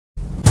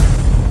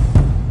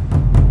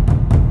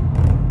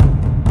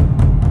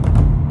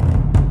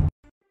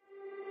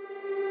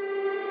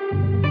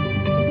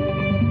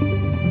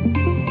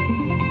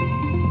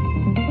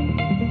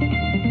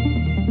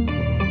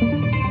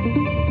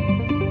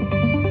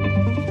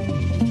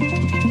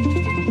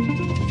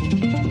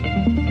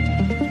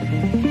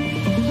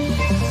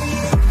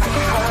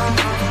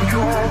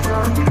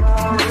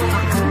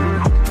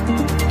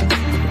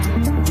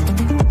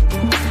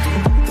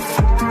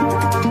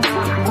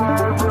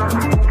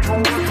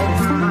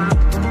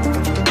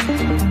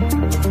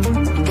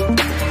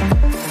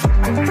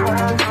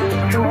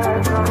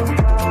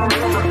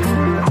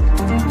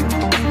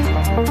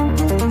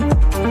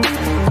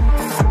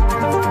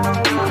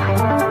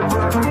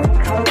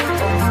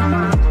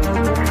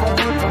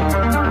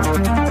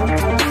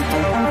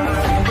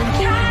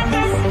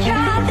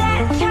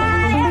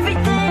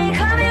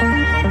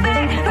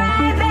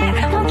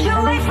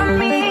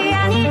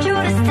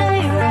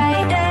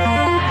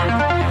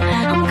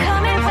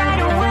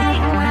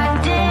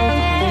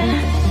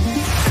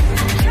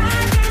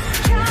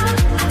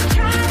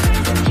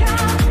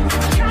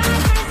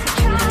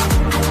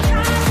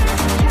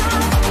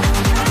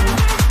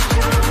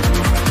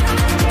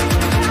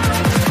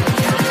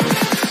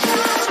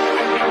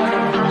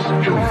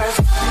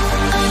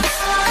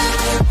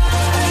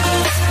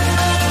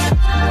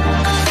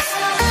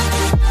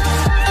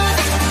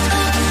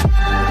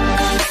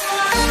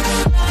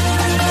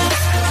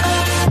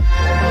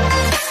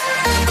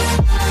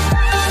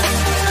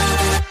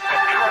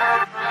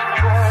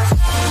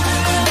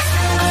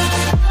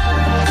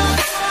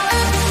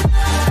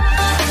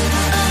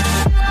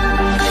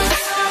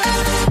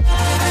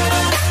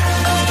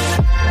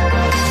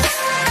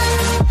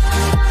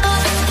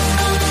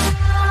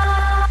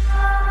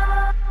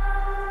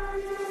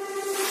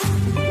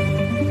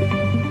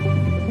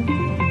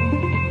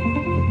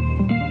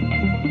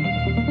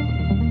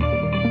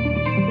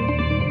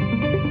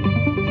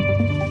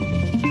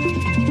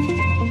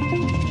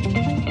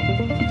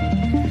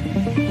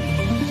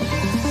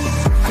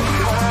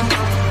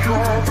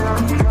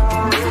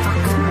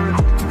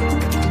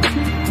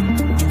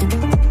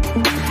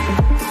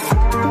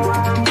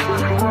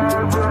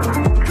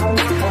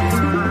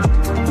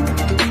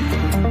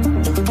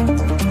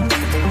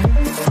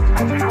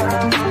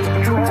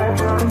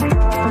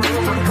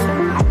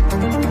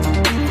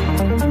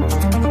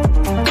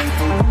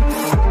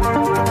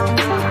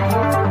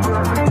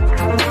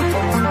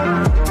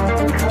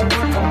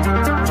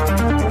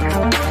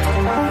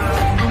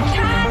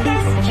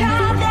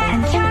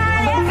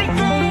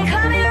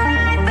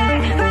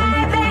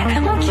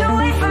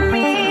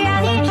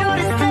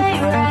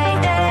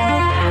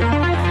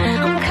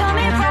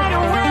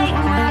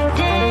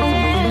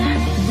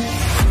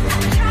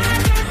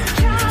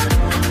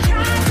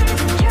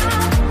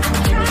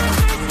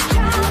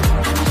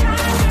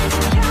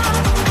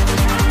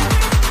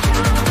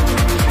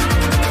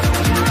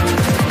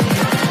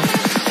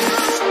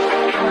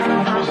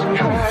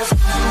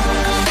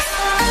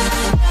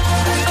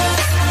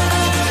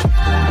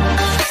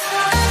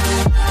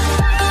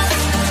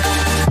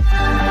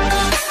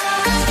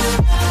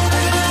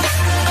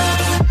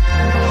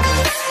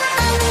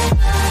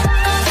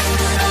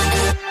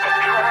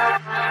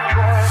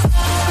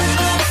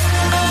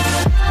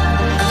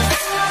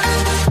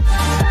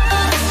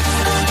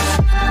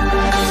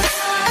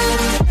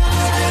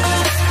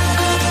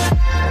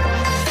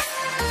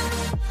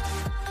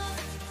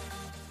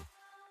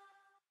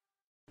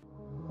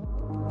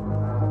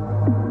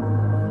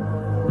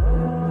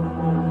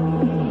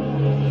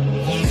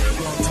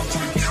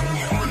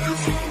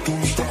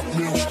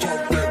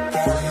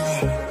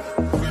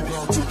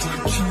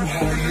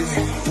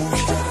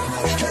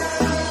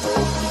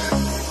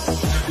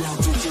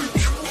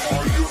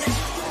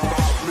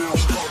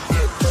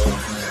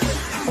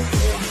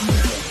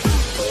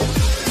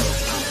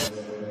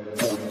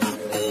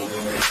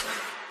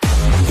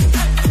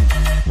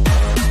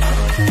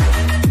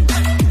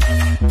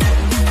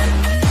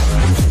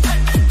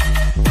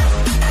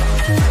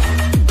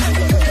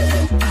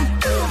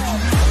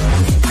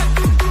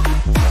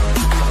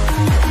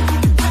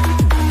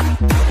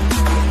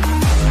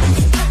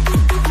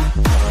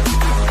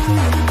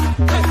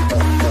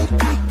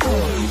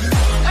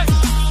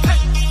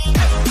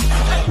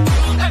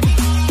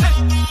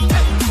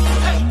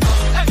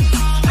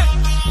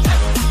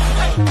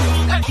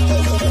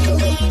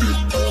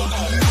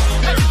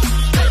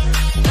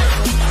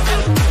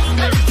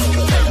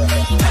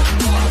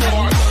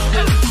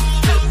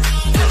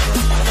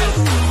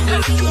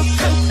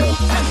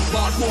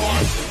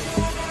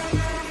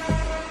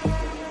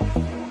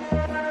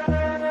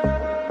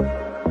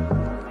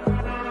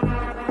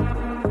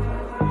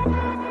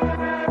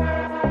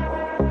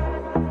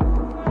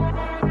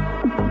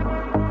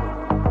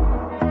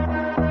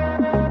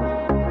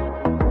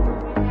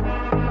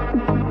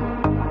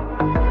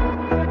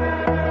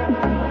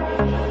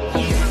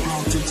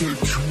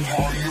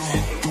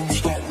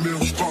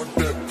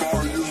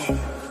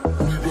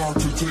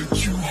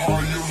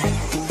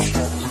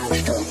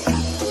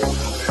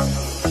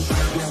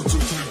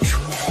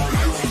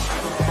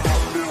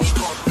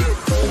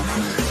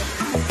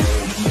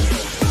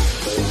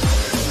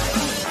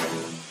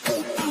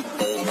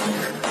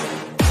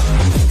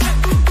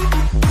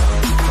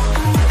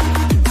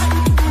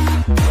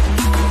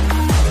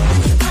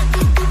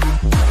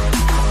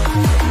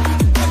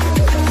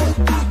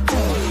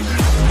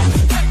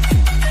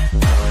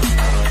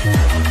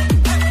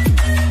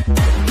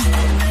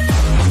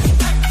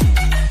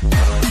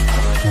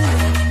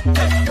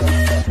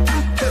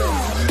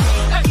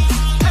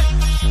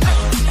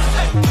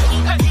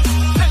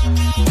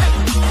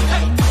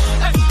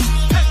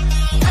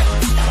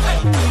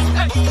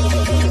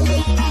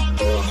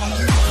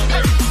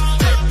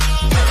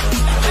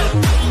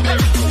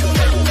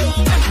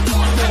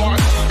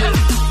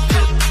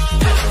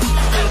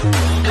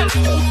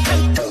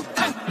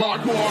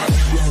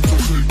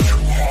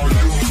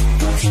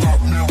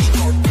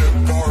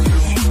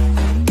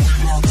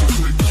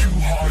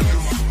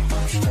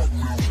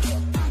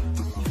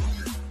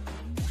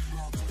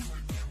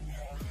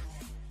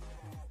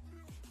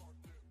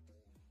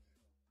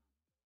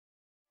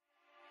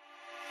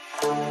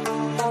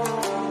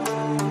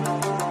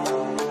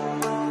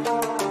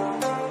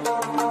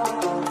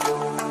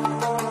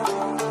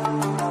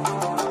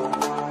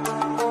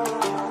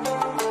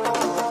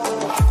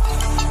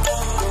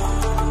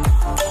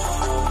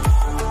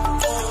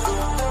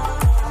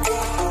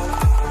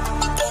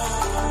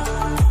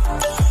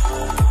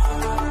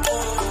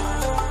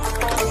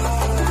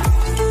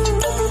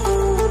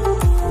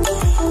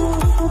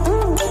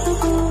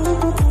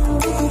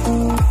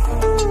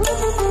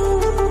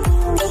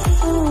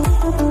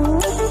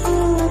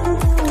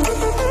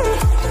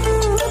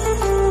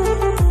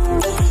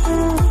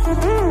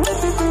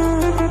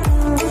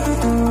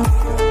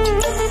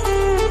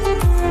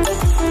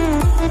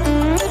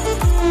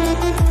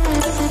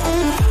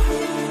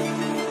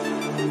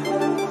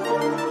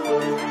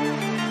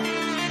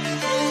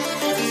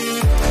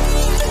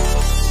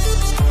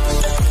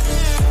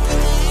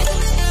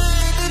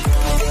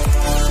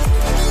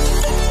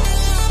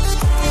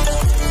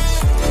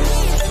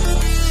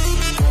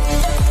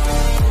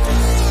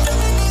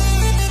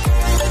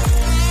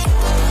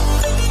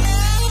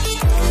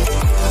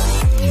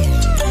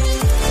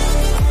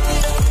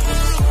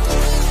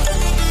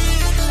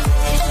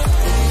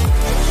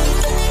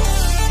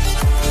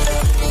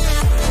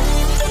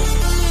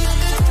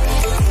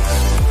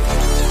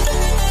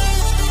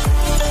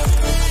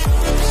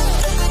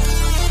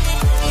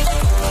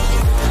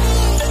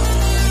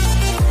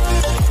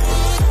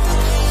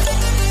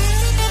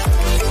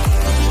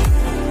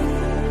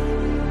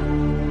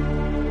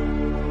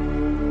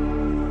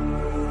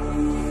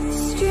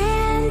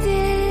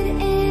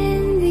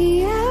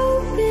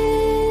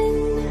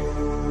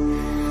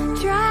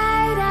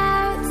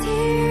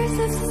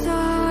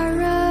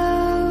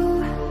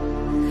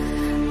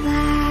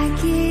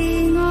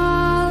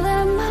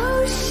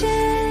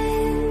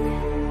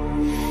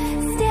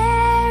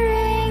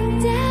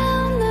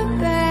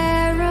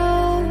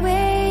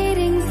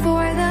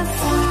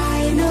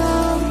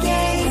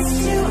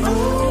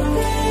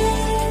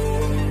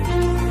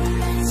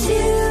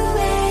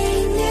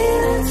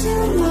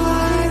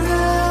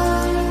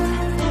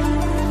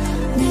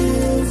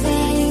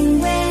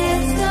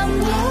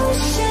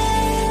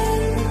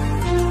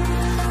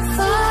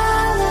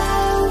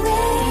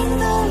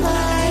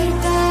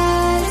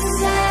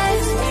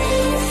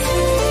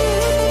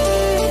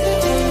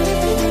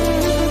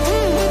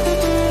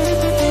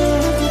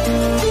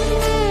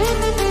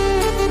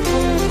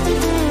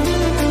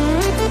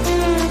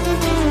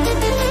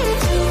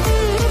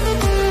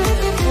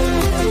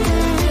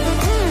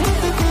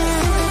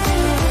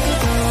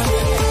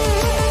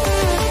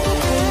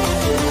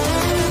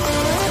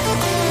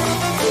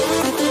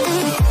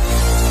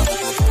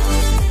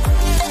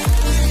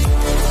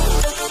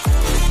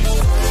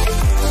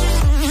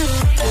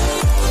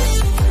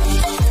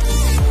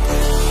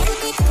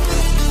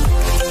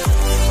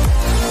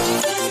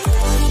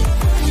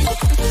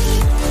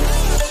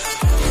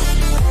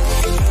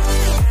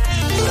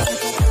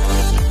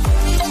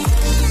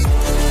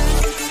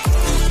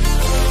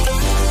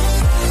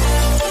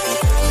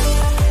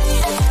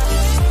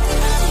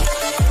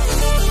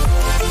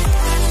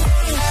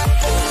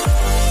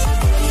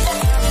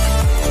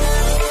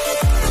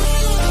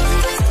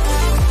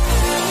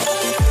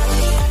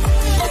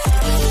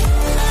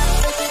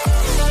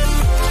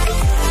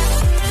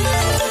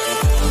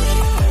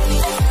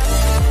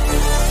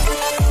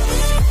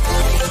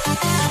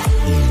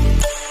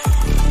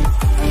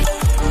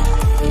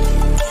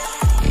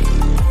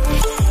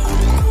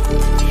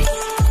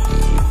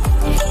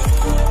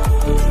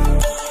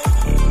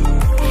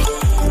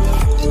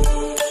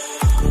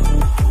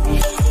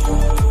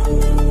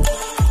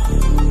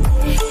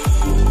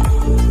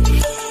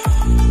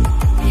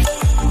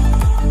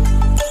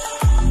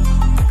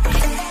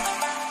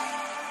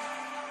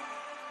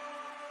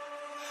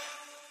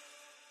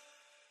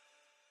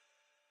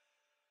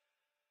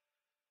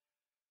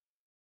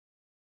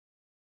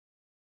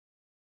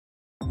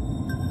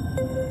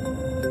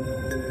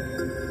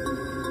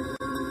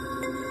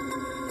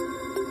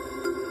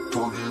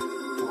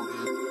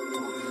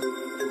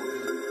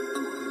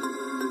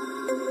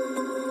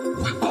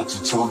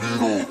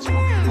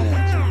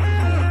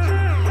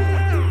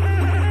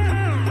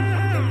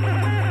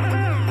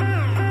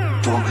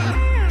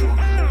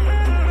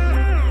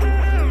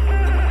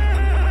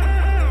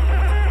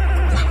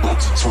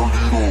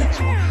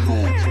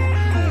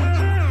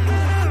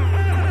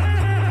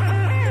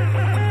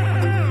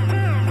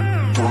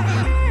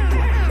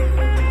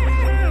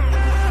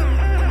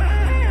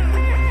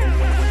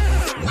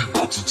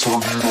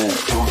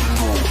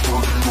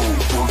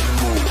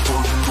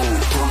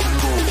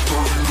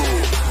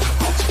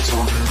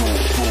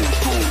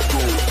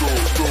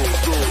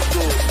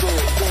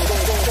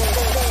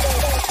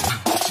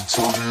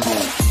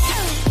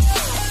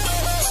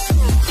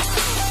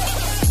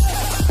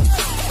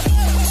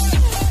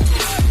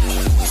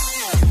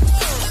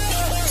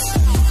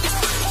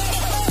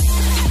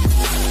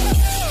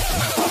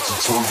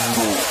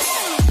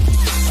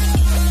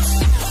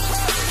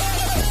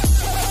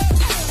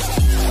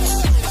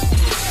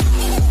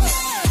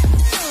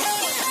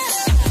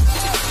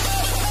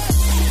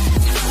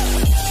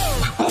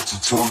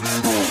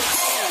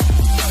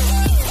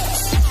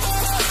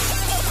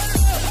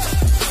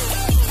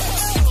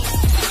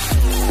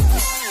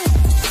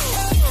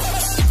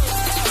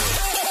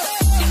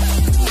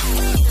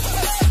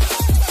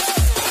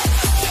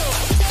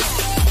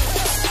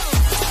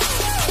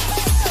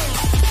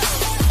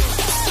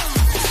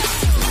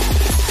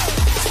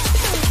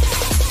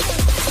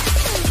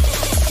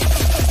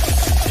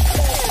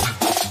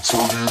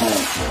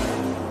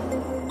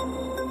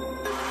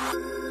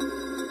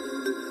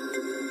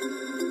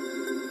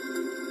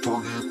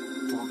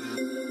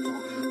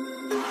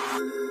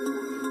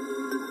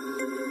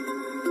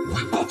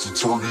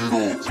turn it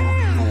up.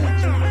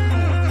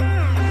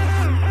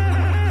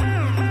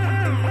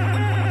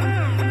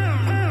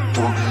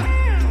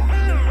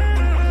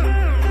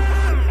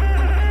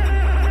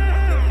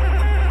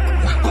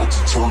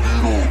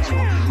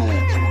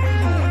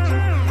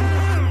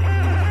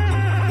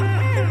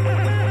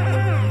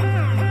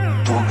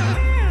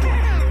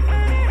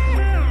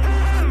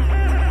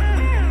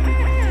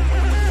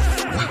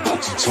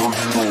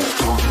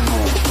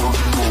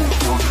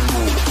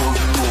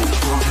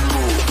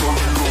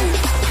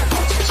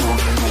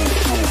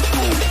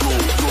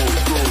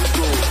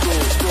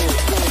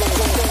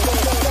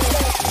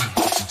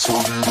 Turn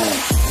it on.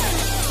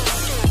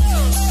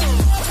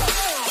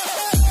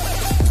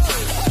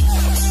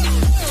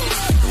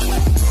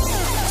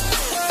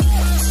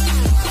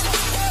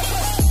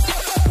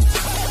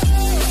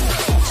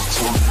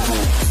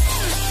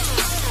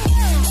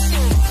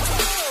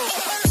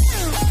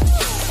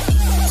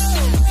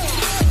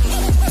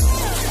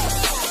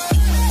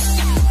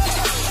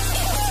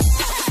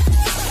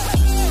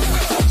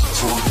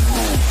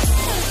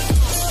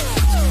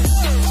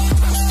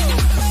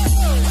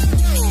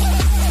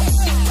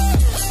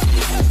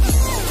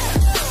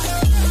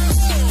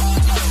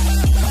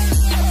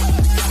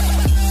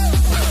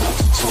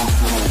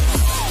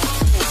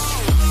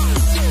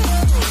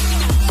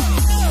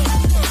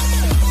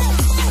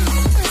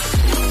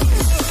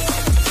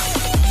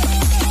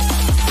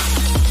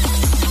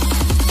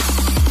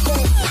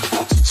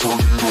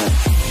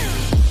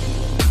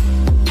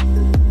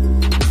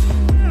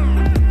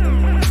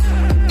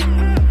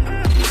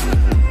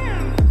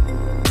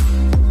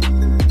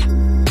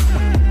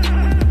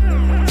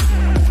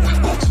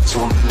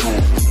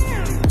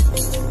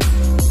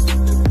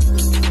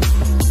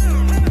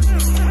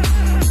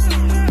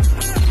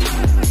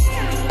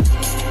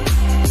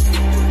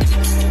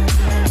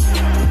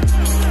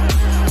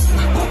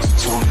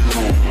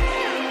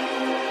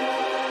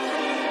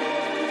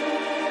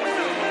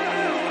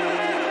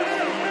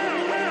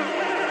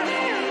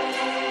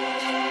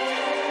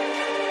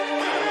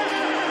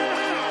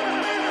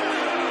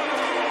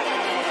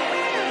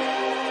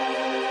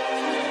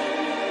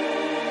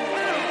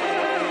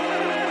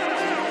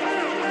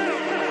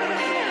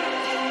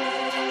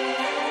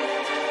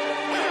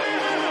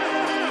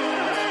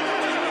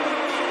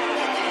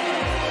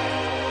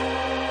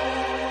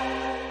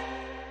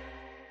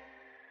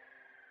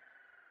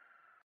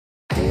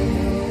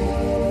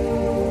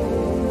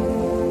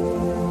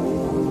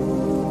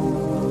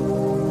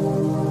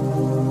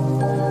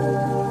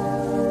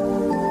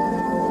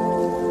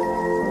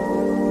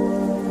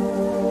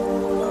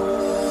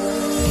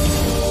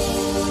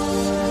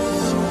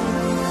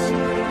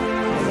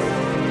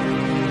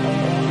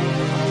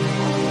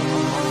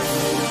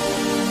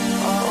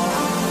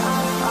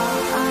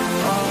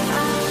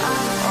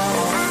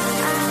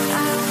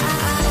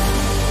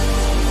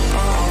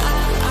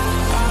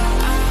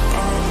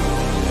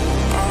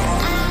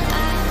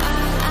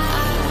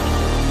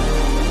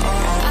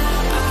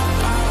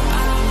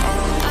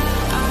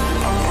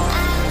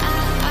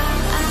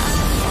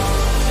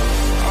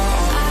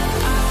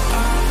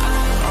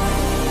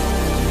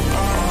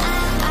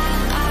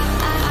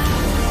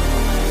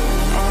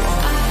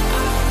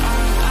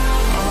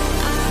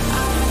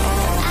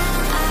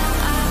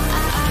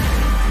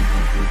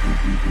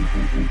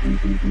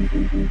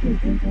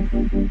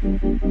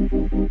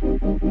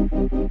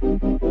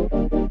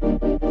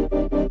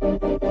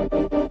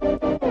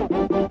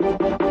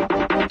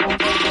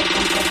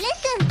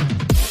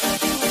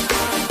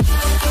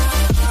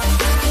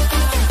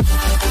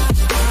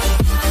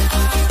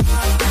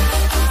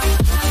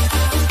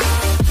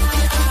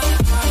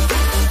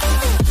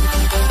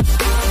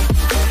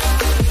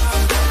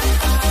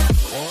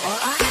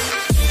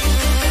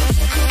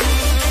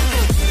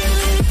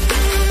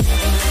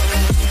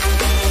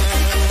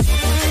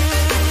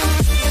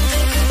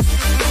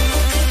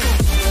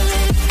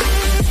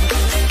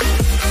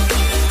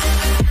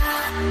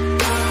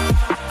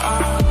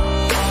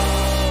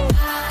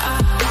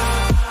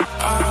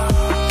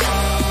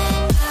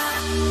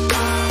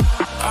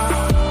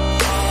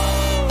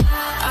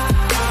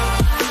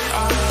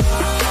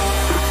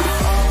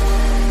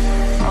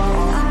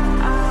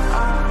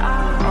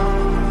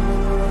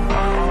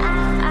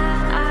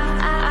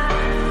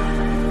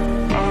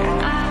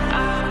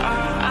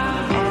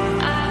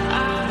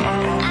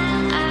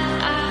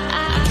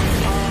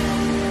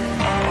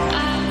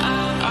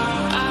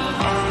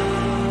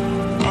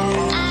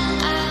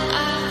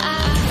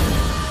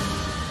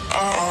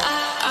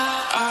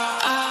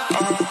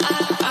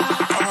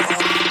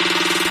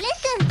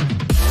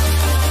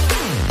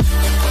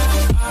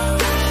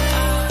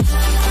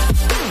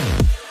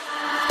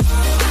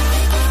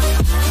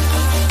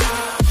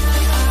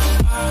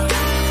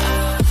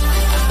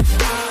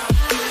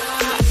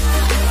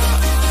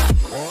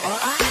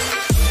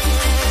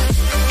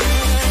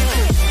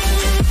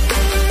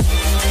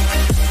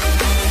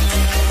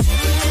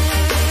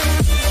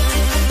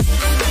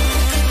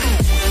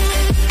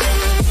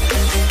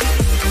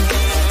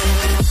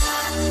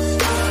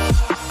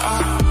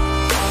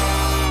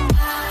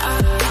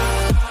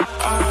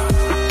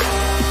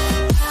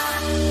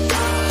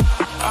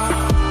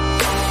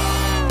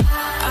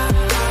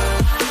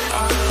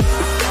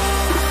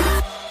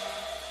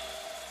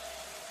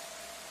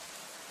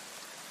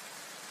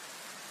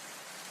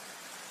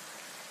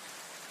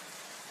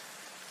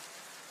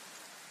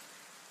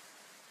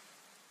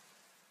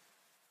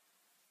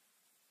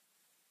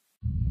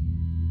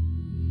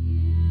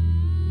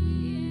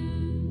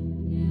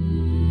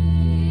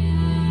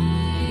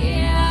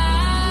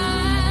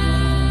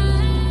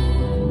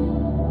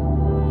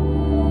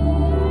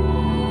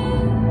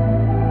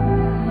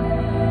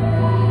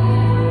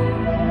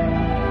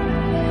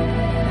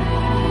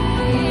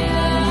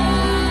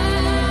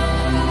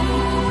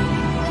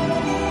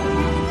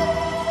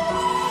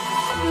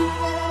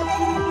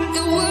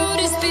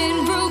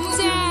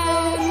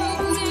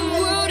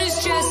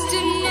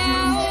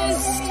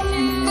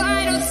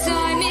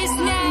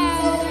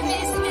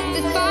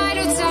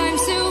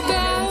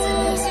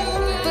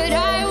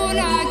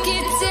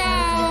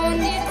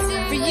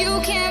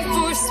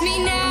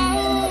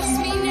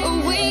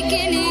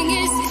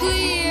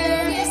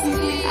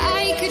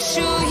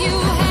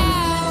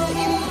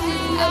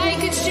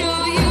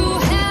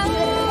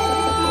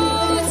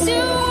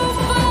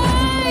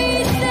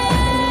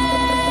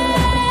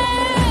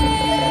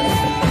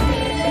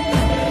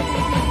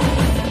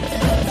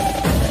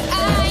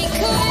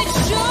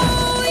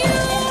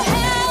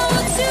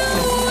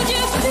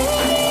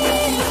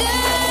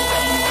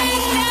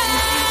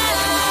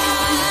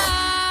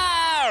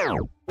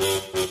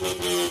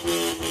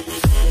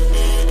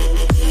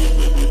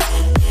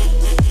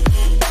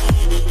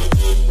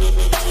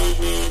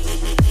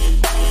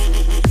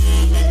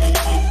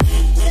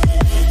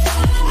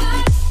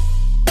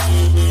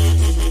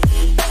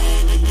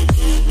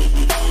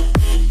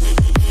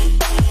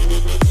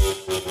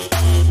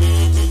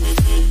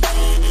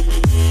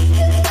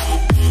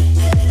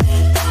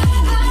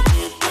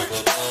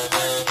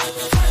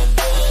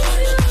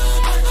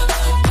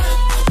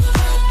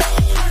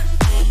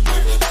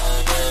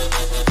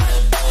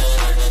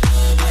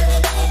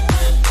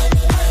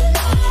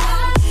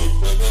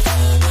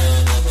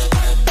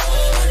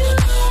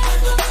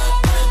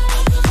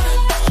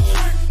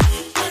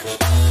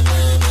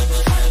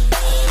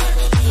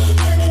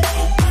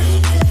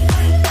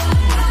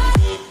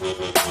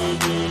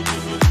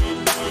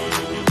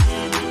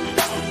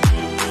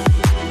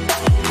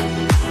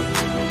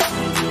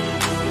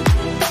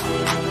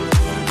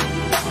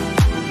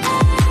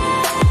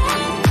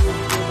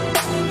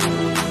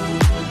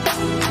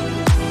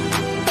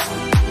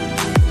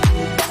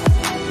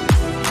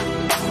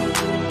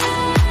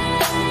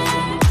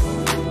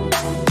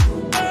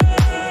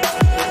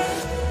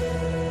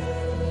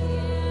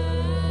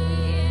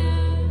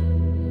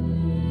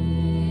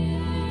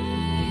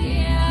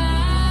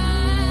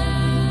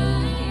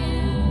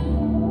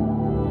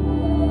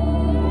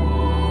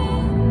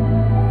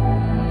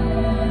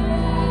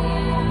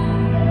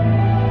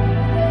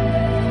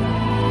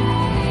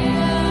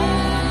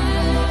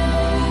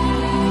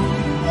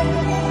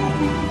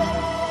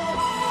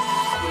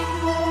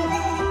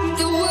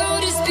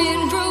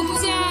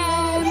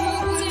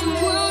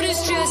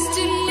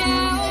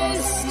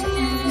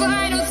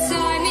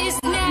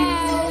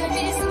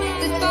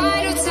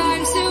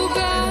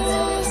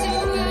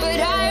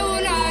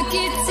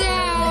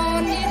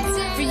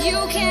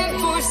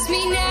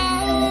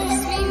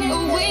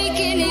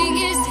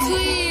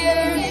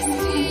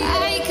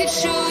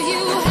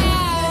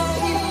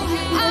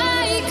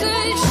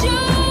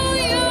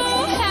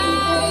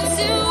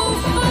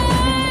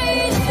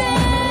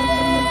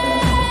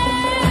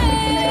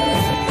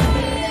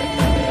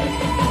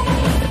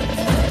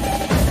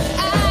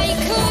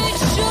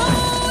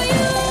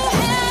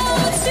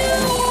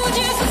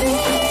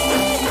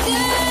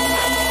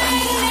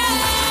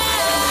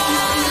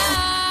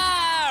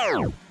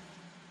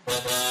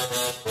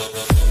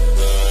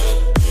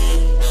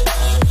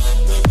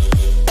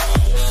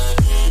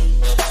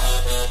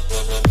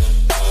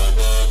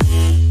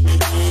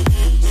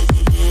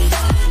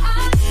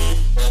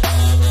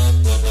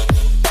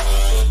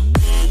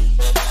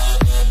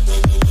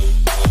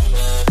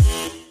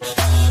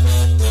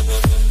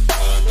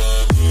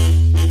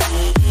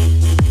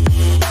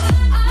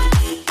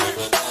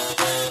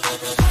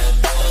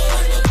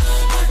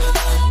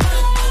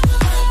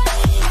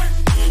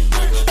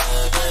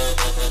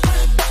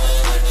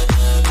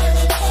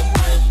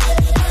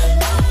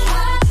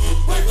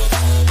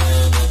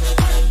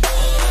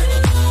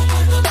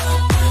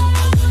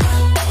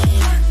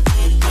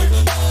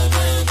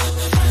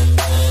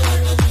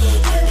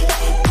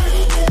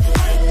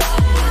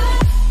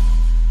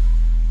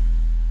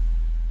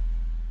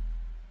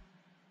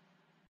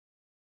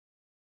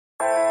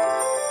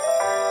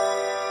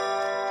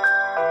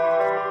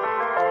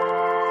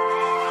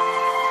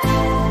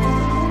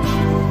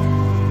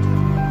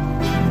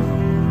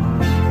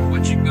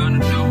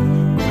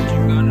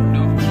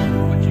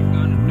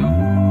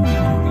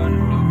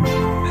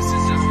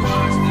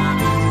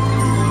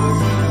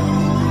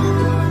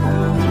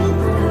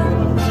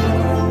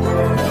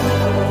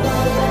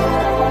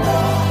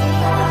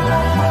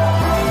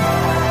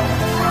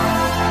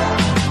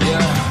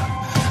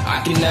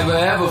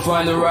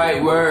 find the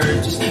right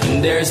words,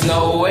 and there's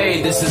no way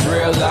this is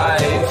real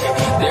life.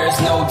 There's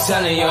no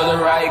telling you're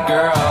the right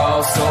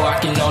girl, so I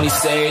can only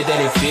say that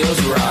it feels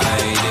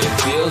right. It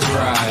feels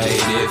right,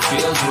 it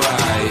feels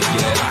right.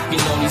 Yeah, I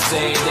can only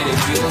say that it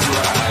feels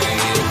right.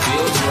 It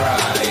feels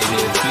right,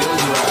 it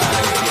feels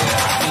right.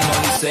 Yeah, I can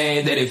only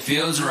say that it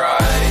feels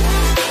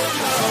right.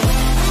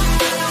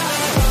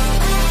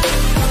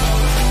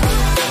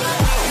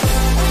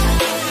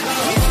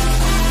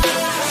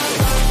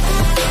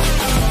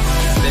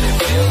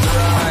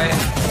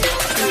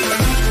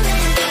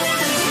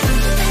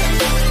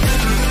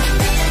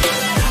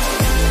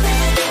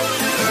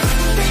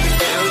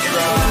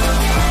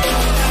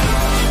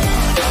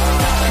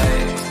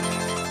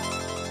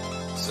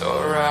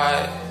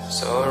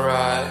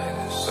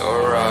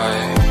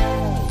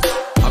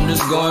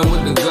 Going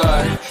with the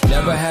gut,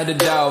 never had a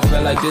doubt,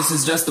 felt like this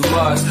is just a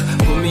must.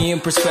 Put me in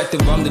perspective,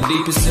 I'm the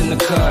deepest in the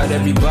cut.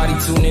 Everybody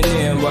tuning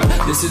in, but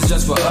this is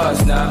just for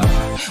us now.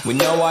 We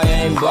know I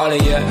ain't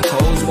ballin' yet,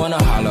 hoes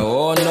wanna holler,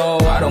 oh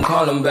no, I don't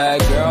call them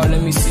back. Girl,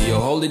 let me see you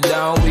hold it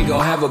down, we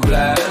gon' have a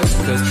blast.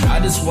 Cause I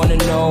just wanna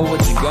know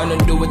what you gonna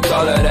do with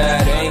all of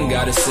that. Ain't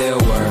gotta say a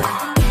word,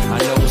 I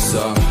know what's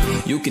up,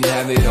 you can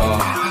have it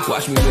all.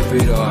 Watch me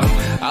rip it off,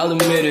 I'll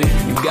admit it,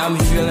 you got me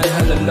feeling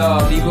hella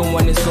love. Even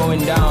when it's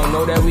going down,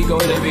 know that we gon'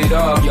 live it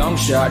up. Young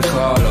shot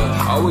caller,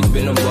 always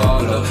been a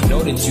baller.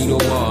 Know that you the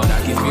one, I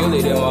can feel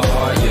it in my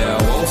heart. Yeah,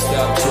 I won't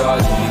stop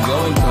charging, we go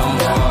and come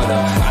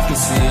harder. I can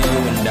see you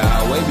and I,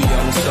 way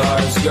beyond the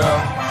stars, girl.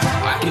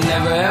 I can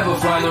never ever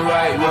find the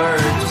right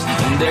words,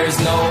 and there's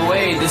no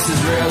way this is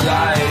real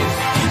life.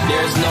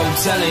 There's no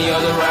telling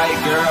you're the right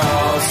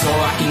girl, so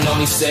I can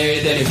only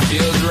say that it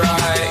feels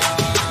right.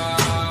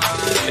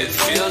 It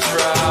feels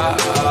right.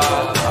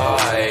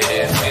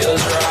 It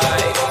feels right.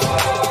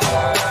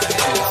 It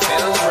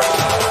feels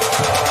right.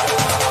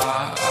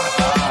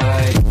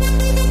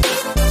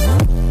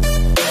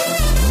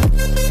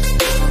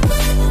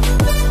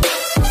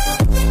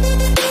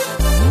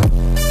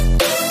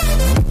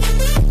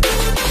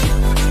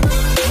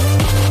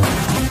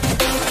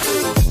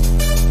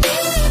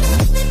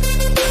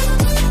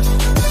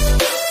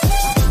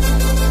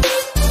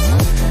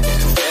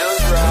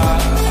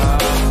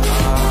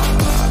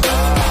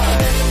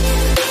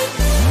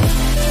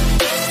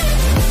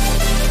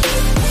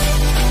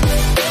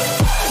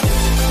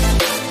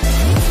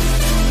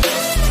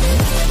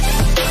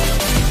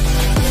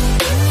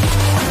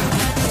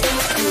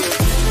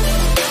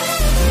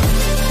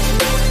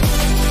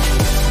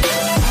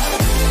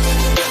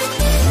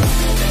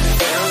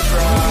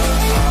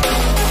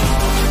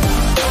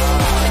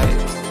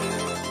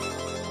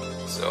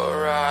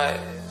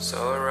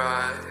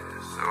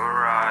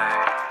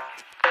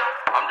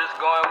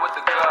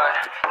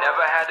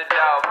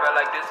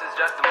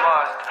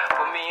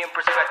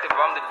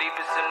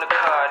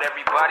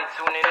 Everybody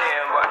tuning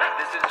in, but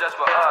this is just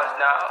for us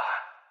now.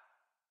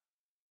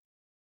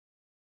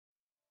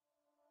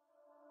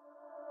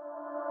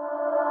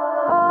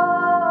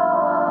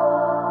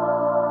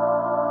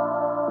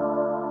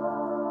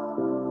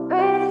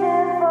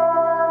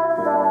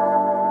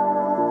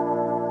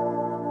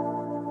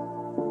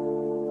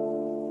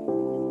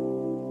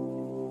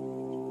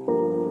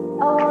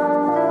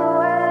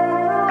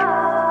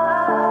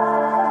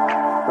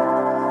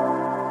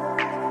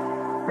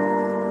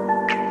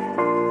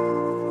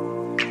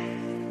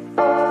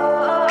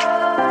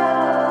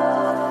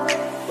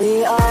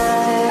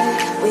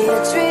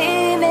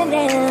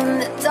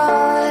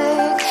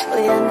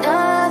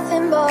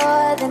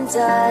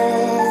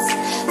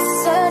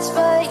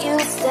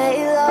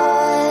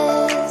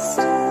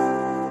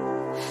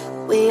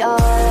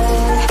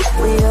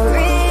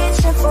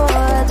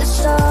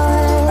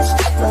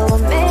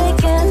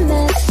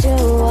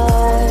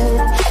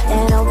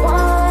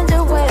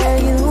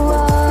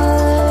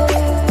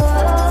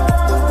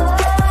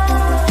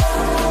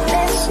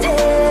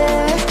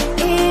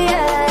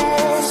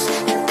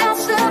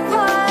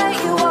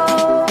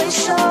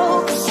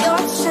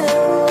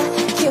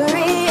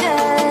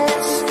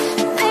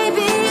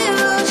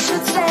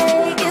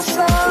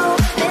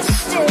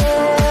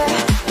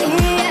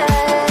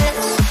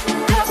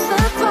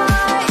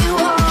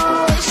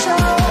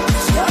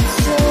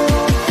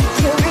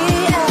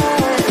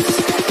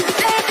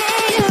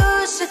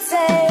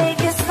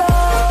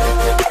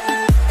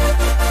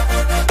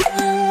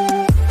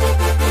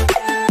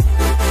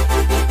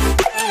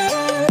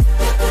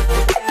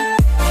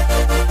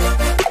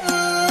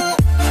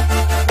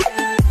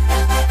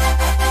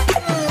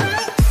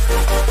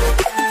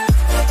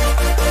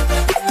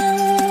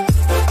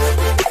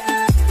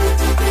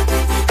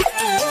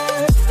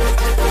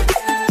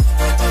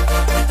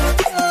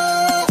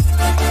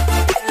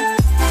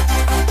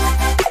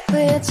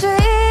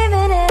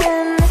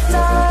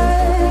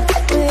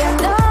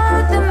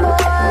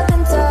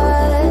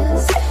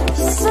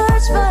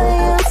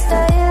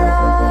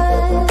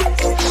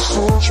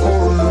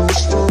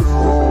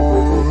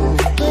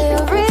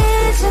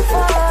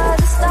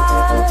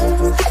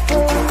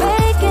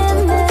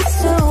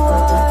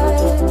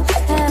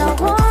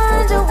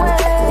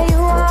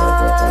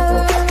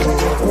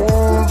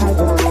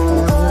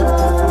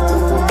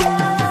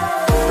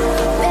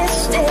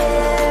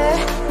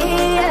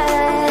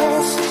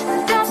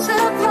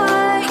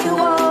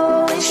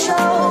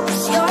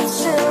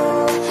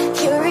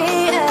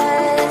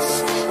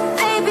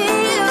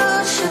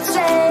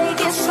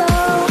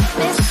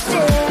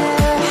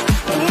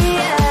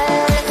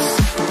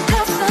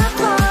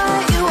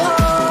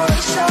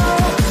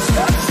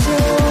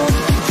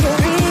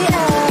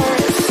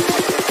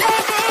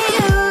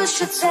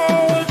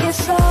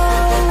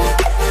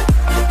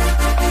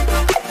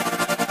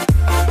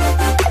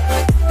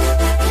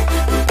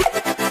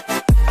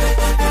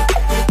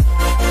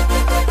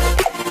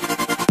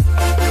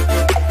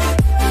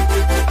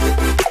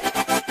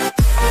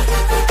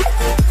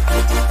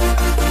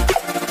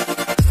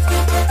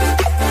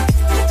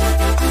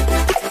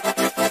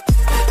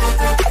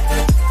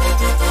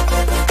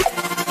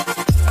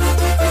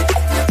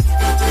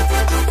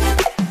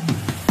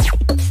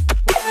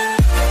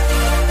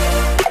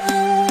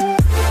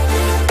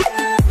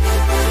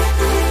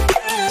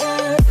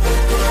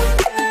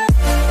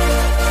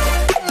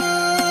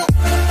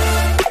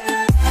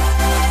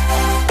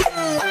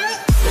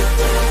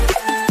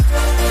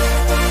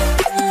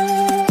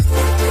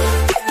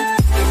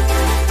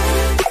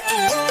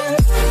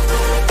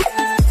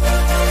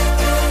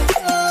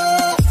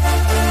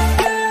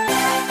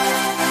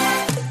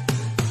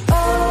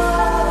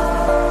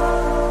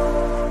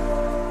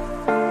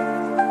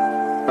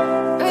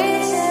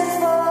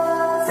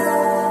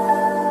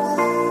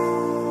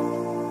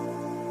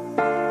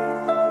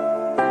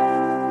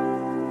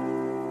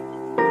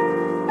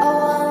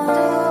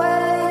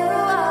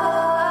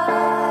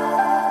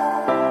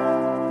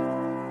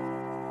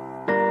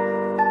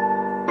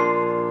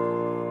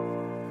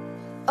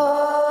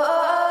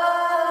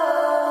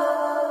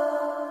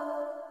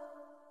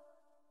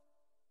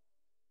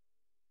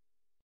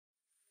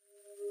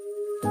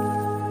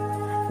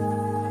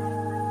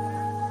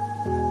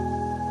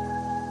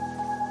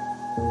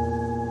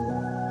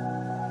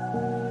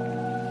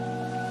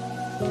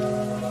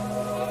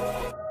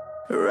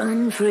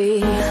 Run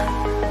free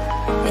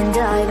and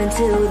dive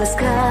into the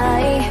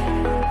sky.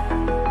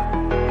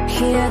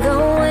 Hear the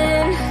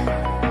wind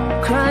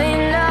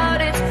crying out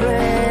its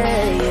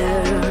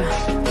prayer.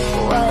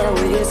 While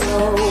we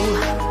so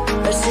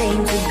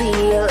ashamed to be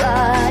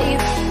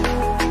alive,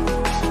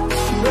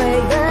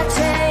 break the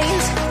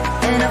chains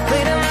and our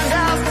freedom's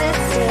ours to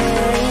take.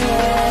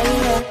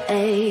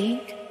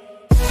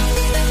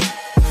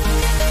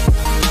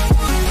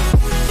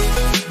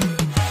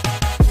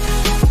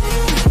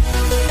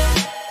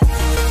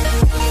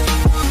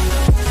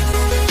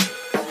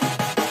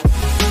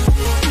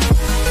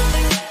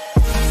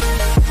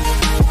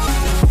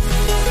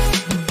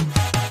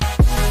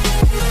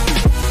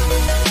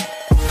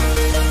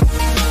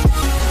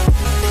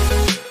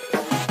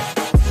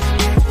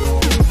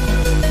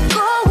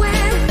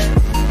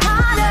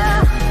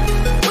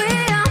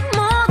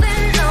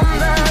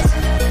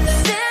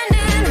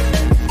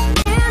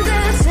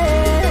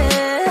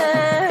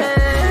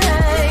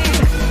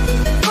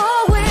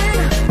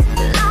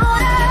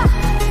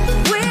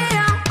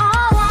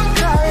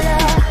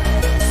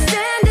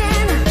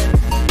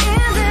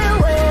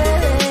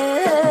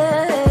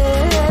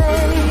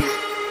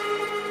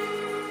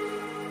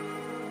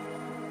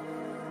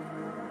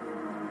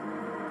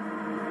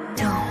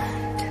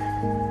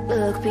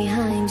 Look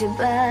behind your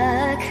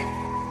back.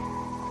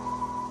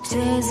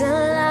 Chase a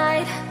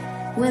light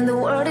when the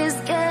world is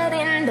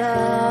getting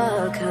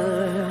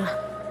darker.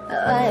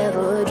 I have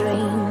a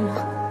dream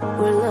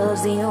where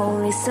love's the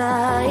only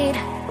side.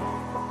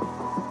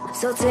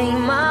 So take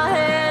my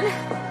hand,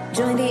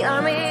 join the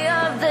army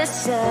of the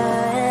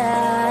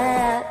shadows.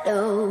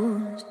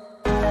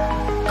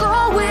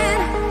 Going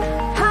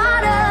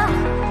harder,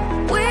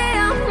 we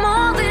are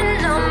more than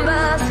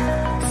numbers.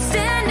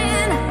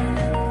 Standing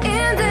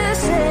in this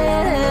shade.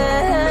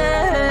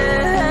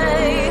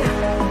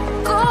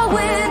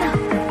 Going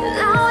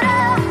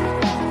louder,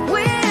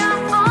 we are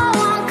all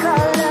one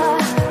color.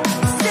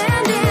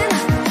 Standing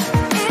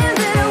in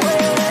their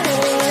way.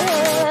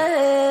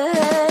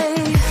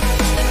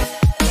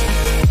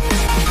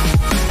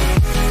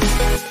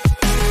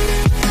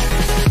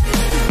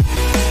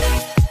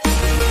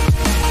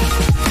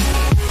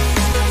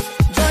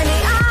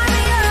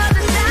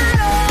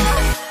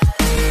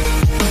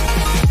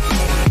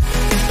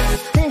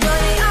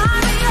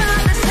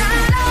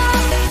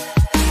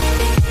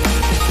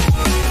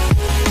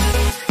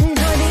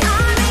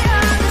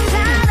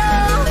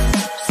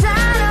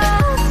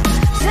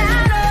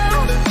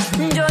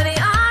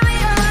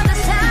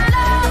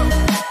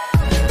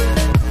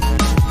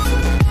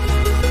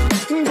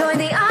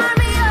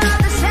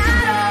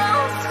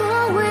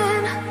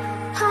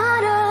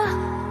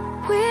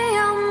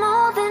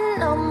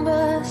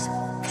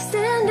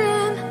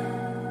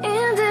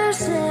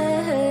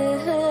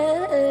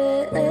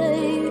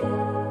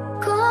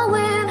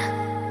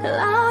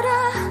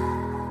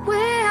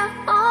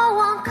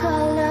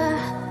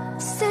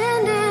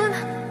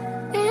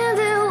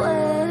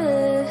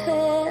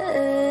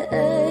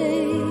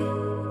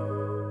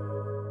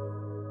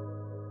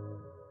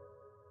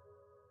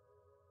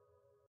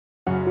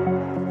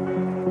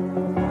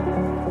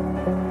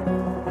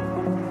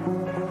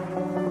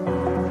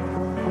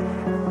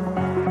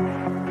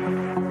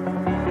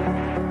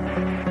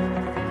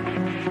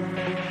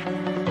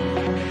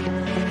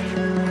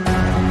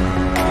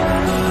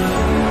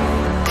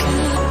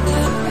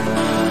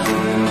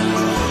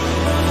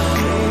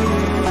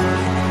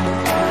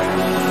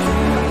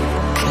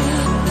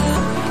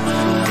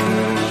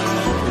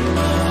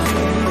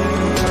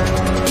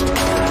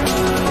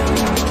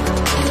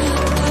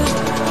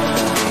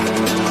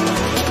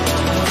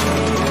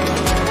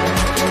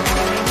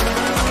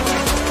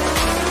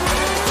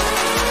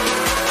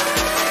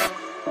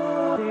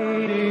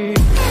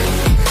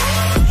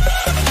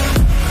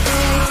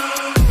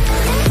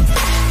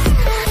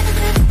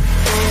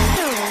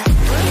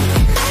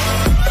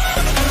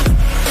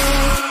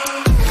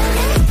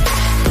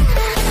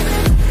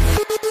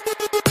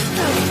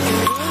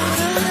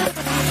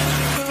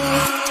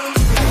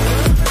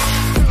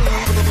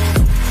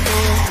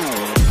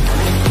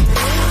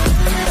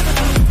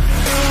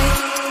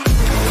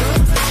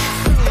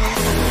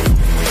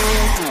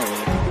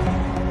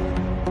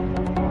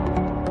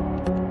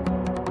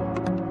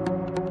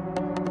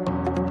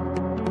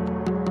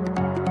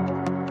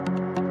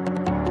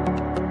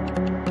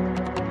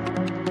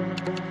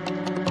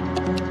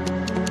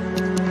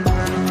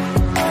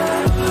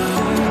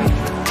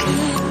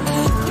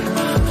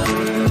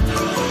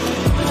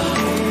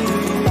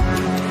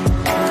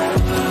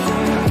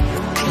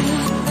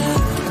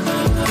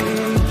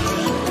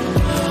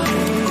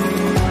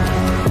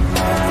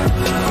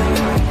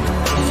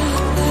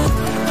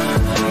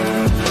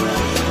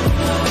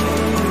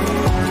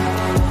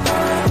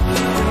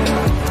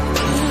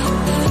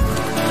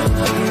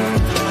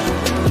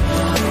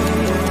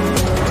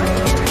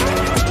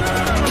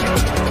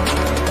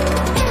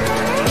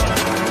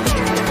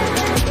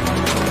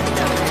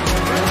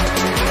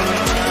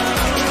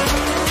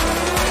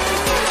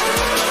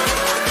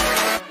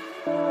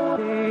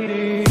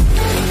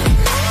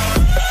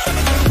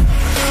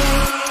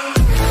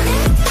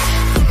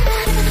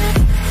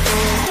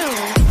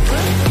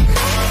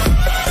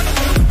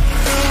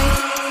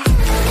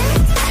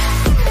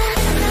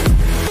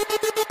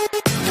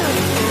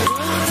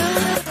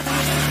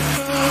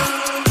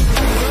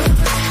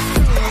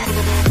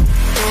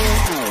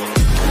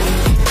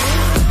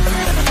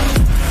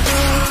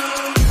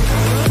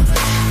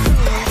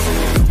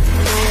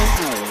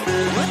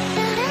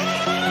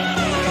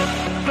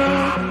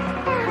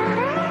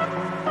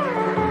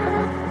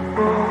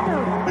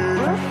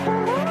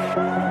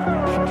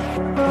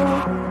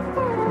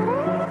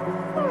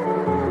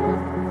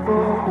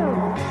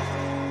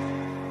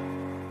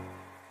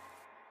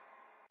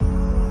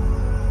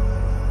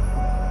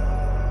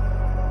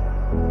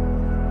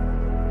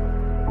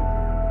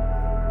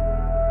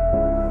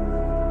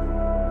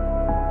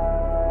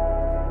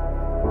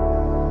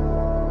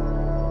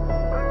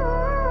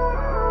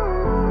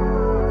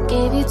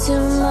 too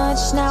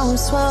much, now I'm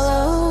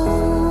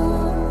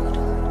swallowed.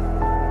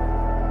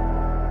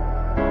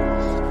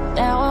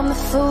 Now I'm the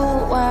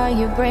fool while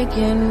you're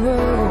breaking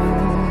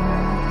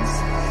rules.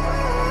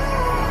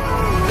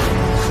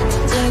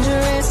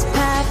 Dangerous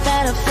path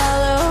that I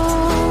follow.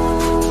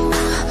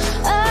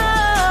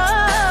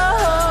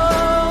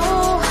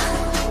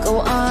 Oh, go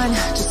on,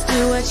 just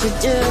do what you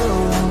do.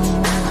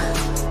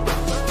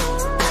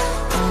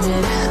 And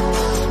it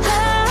hurts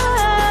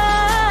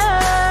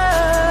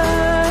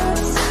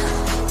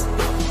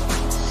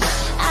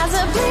as I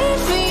bleed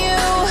for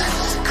you,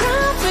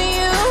 cry for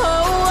you.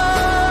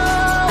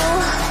 Oh,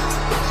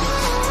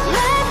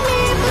 let me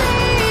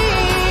bleed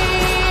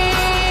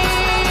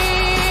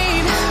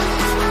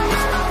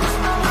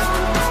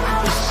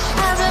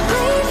as I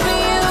bleed for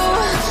you,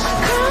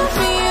 cry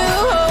for you.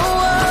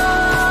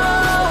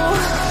 Oh,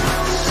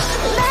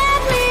 let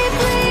me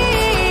bleed.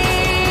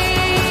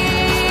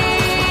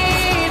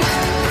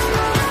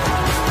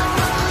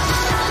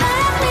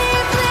 Let me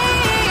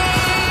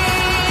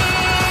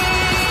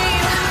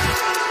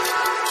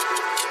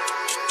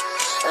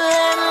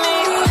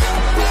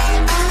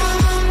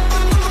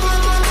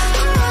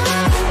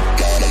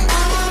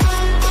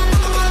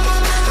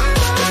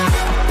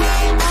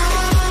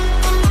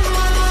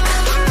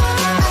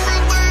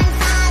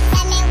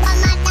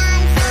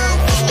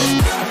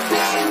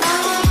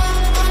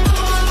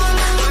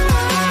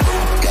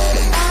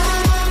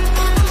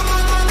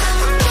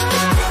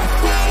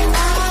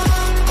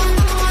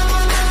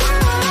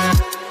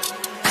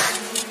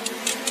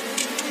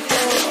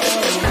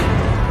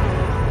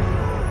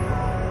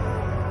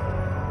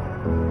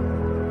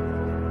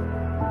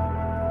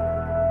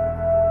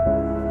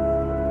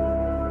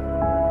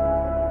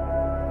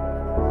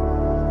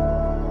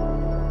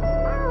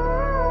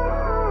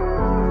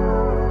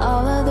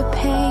all of the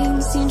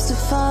pain seems to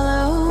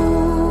follow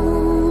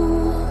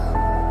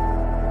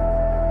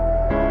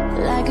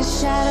like a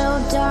shadow,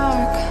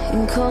 dark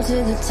and cold to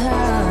the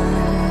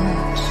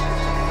touch.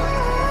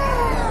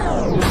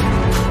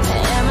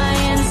 Am I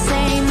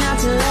insane not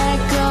to let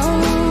go?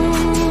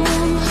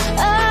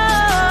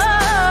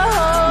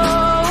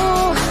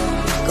 Oh,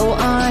 go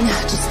on,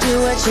 just do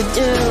what you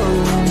do.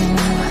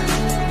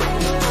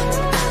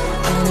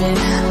 And it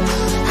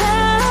hurts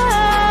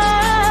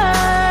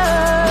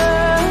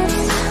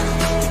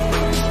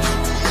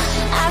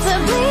as I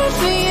bleed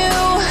for you,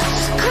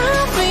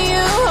 cry for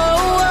you.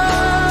 Oh,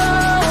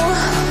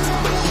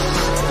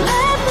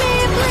 let me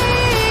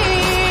bleed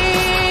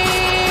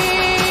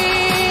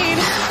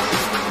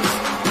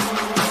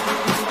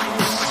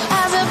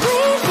as I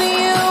bleed for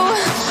you,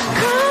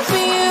 cry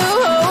for you.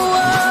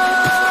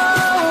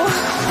 Oh,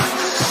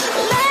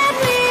 let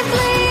me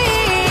bleed.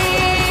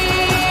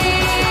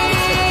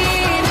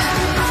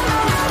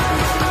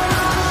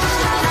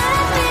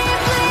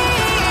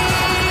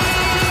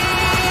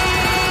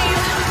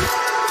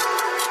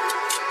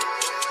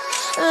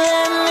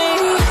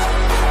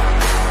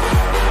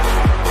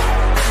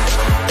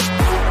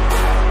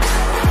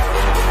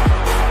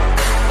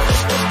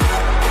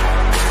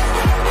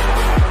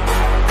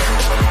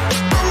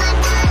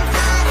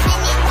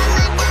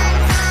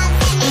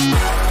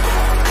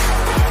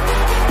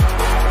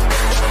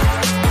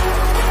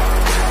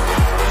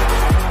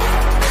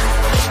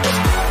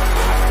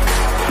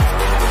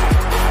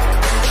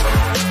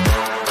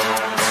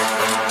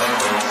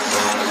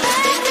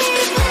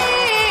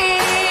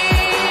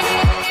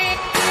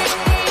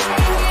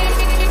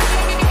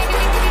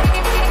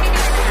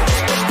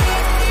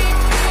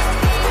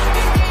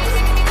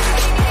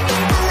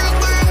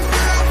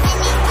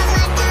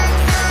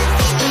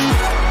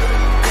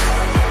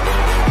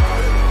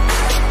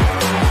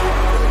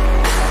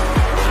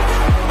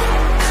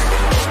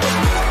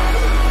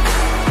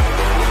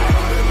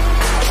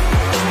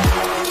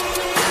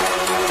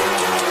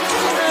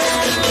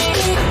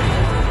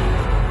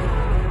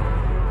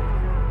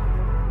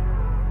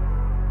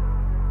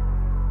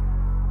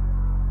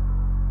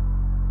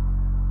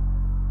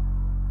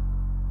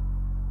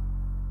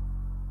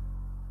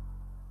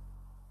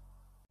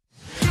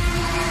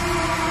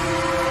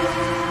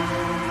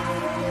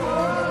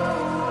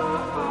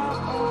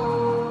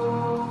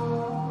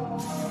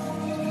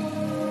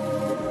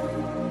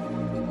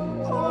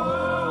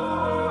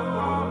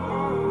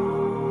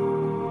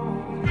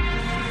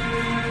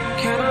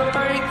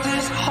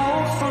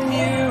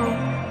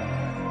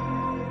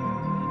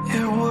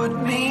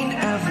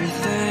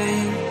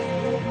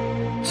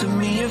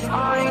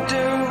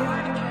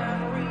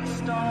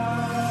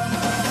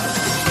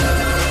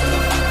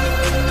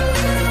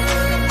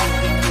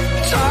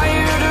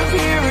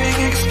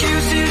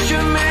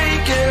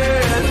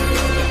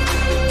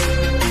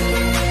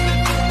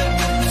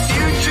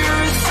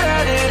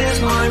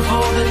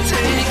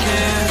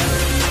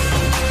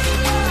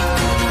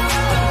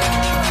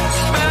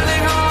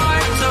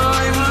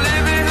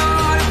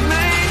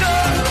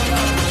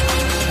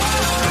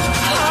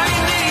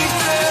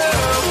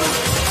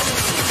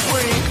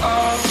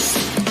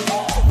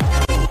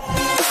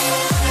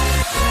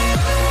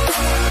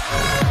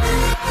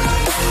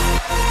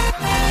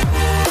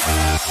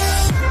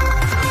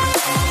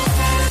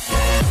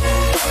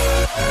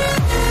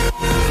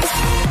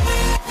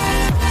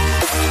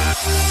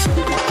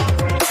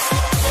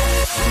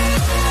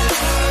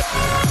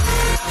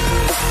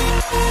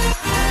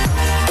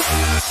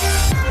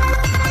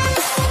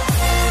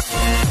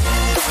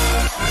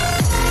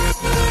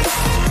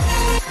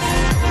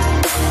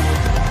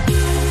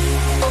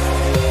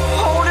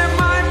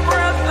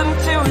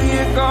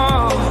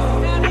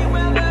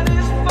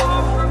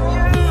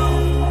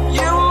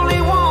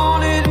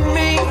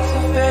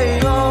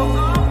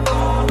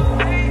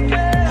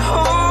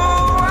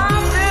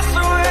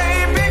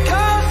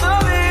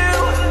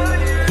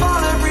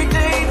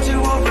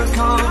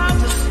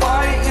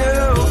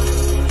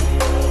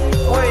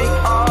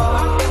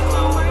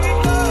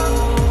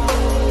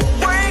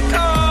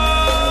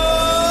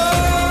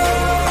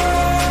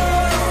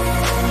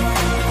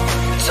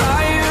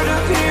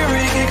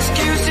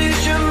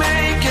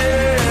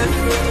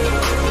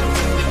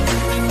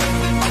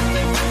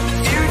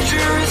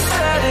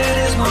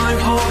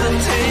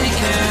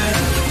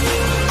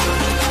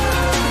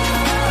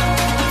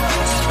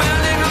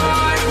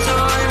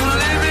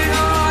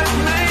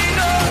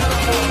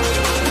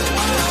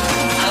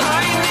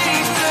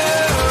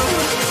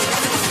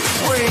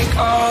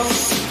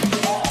 SEXYBODYGOALS.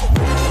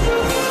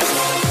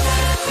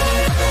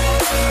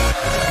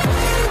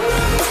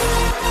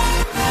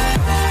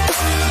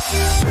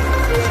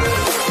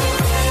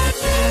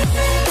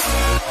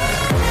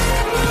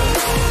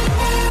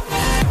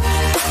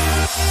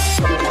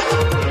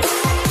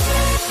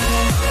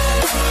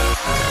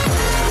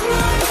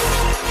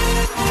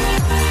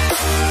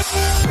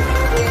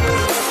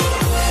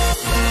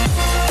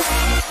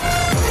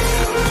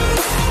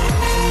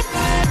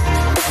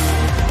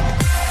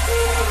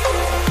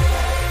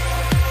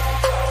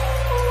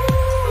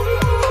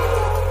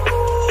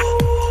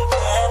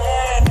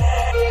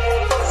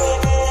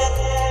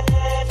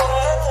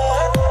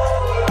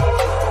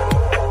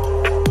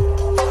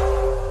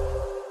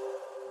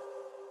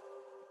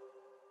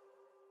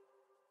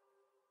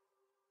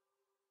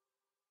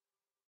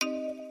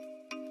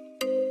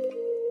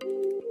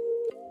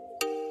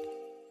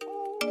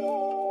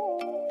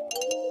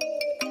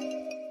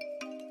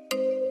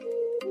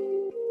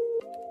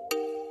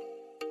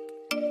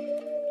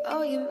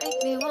 Oh, you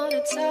make me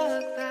wanna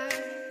talk back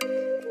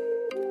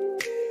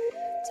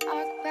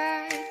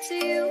to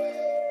you.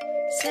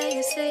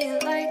 Say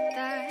it like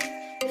that.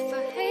 If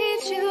I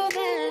hate you,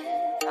 then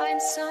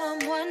find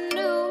someone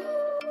new.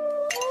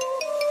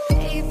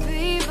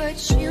 Baby, but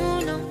you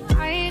know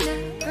I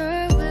never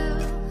will.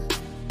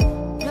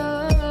 No,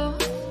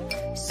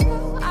 so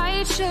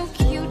I choke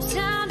you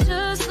down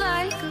just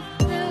like a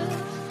pill.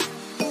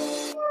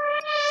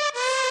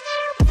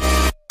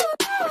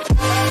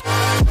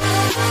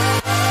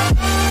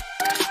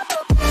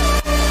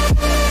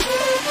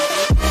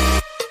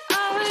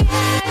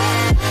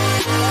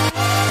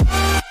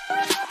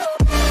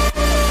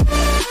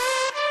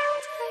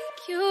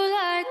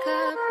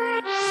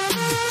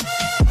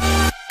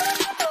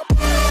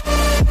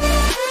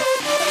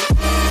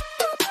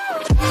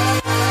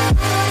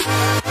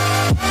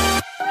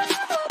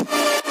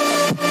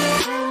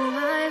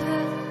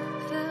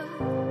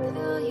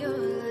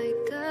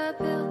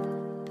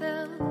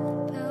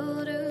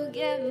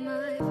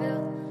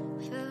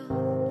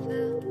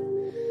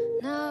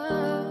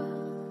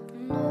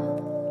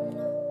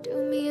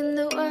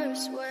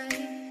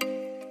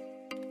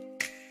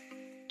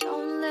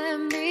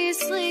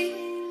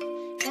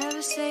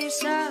 Say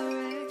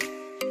sorry.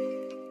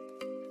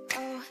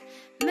 Oh,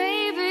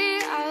 maybe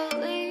I'll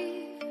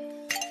leave,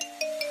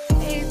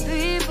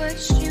 baby, but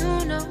you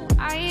know I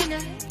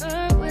never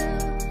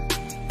will.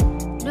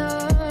 No,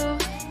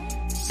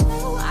 so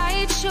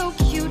I choke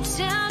you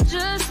down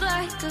just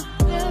like a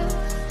pill.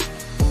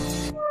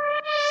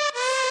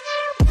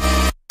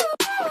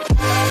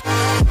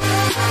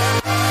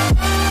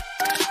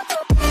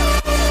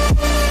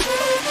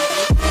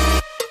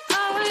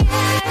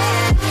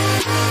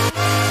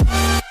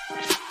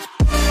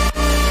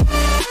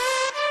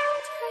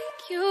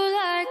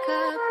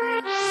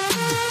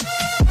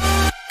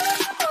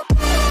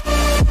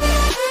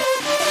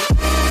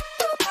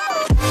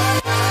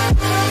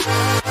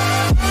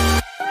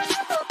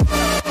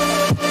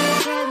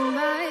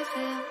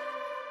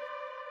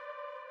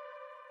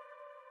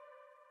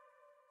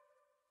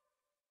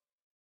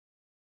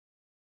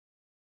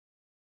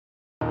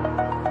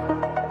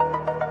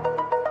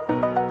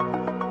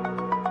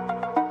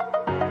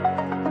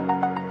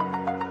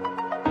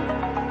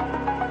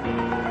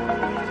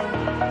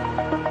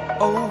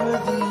 Over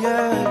the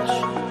edge,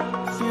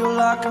 feel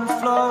like I'm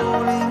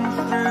floating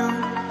through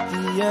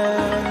the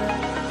air.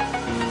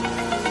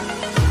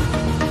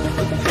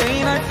 The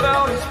pain I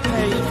felt is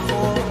paid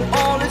for,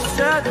 all is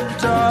said and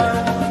done.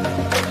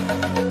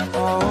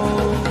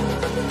 Oh,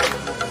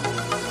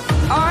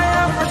 I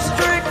am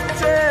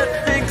restricted,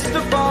 fixed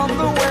upon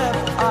the web.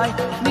 I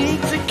need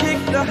to kick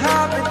the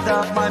habit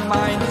that my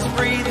mind is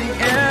breathing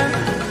in.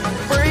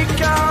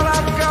 Break out,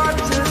 I've got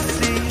to see.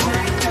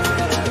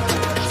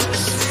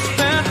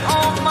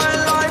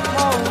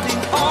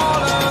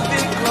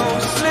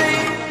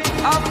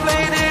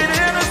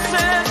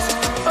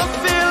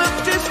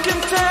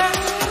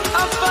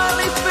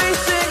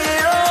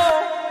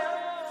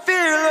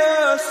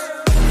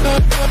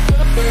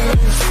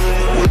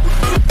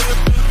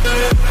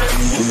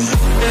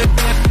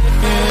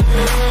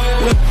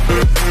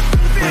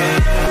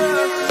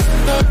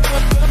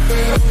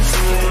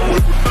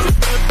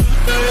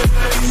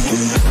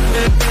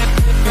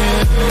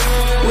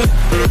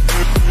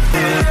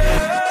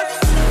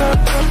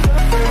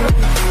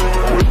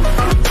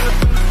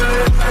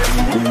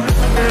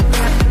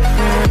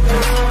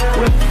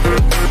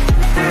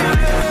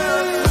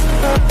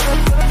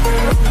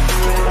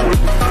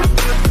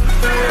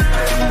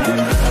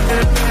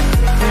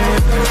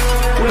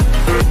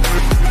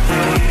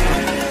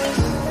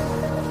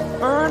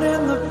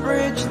 Burning the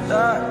bridge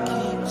that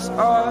keeps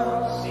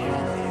us.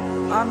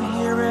 I'm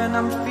here and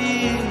I'm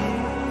feeling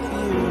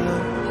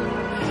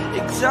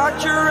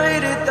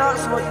exaggerated,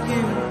 that's what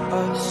you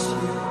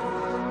assume.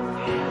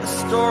 The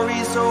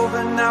story's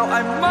over now,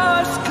 I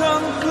must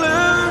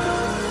conclude.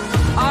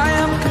 I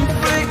am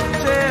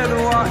conflicted,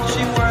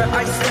 watching where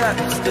I step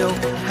still,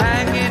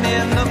 hanging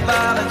in the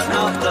balance.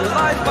 Not the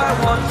life I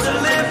want to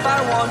live, I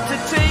want to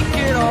take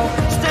it all.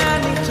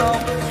 Standing tall,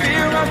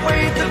 fear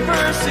outweighed the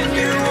person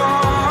you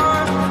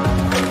are.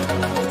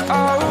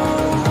 Oh,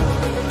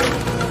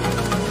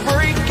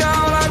 break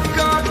out, I've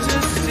got to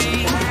see.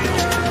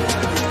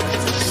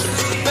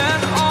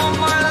 Spent all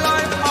my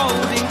life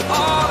holding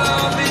all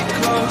of it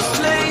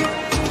closely.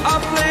 I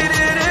played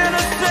it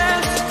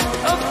innocent,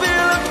 a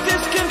feel of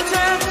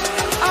discontent.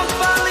 I'm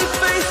finally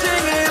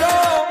facing it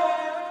all,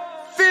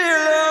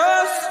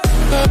 fearless.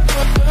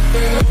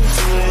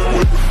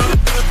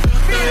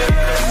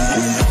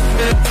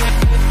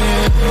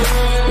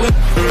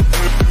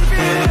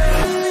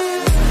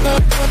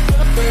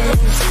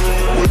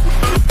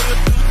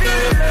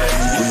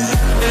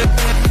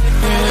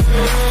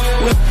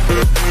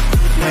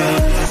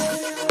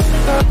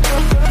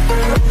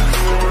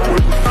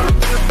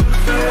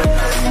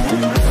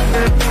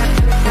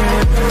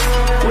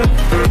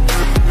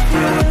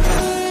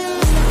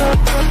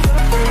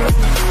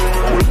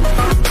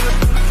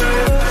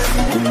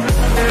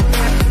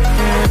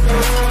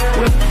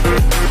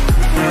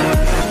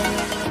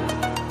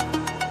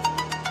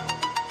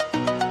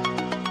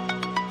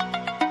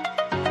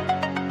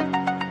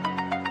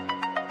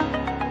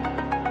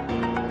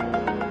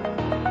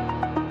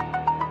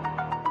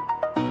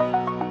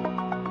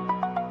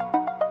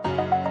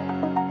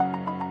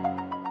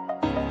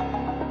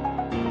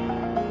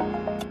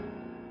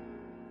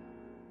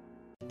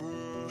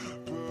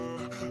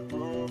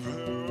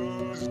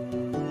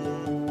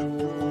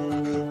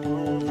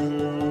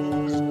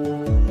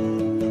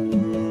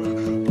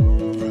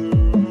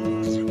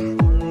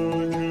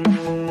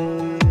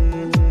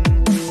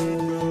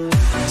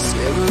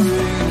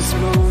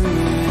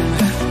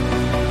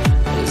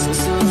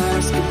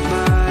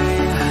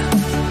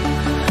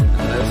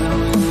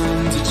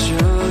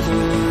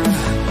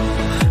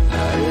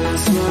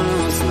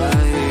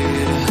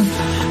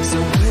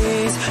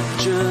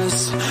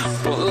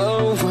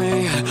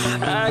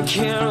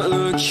 Can't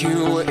look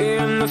you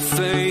in the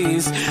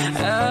face.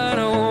 I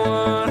don't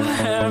wanna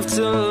have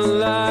to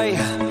lie.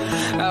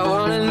 I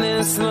wanted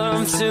this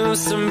love to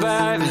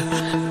survive.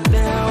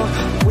 Now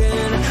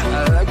when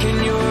I look in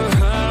your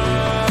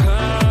eyes,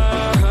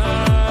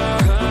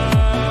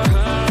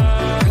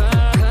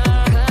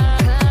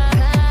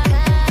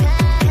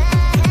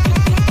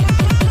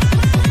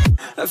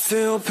 I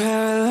feel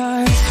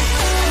paralyzed.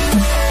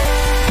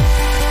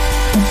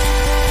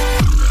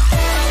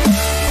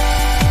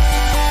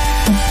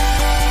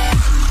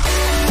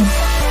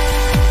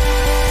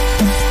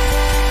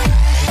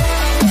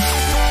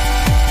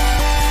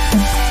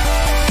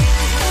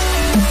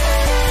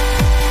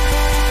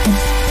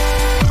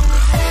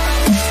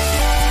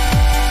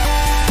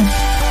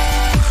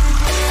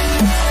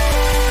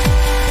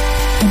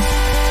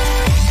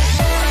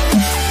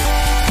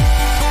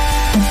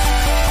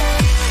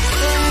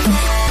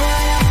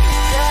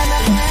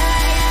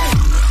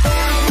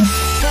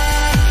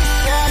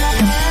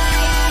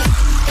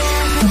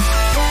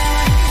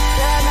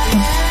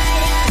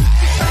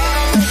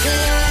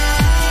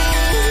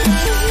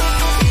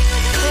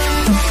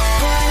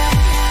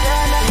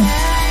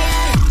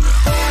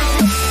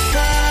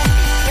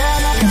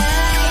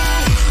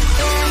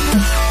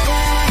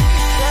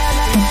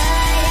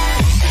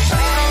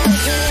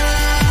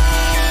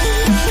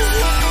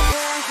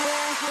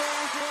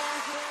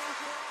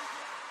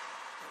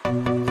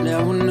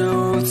 Now I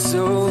know it's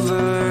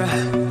over.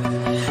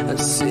 I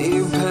see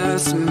you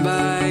passing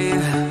by,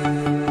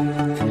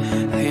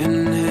 hand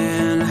in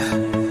hand,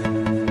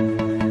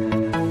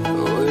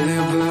 with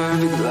your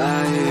perfect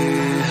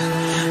light.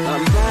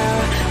 I'm by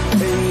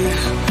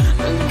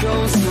a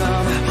ghost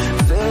town.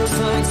 Feels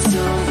like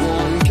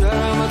someone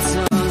cut my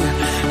tongue.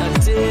 I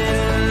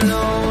didn't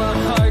know my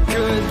heart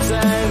could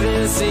die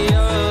this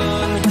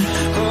young.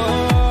 Oh,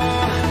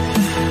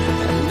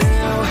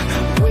 now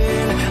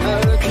when I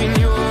look in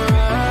your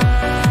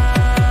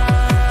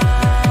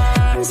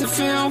eyes, I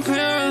feel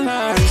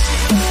paralyzed.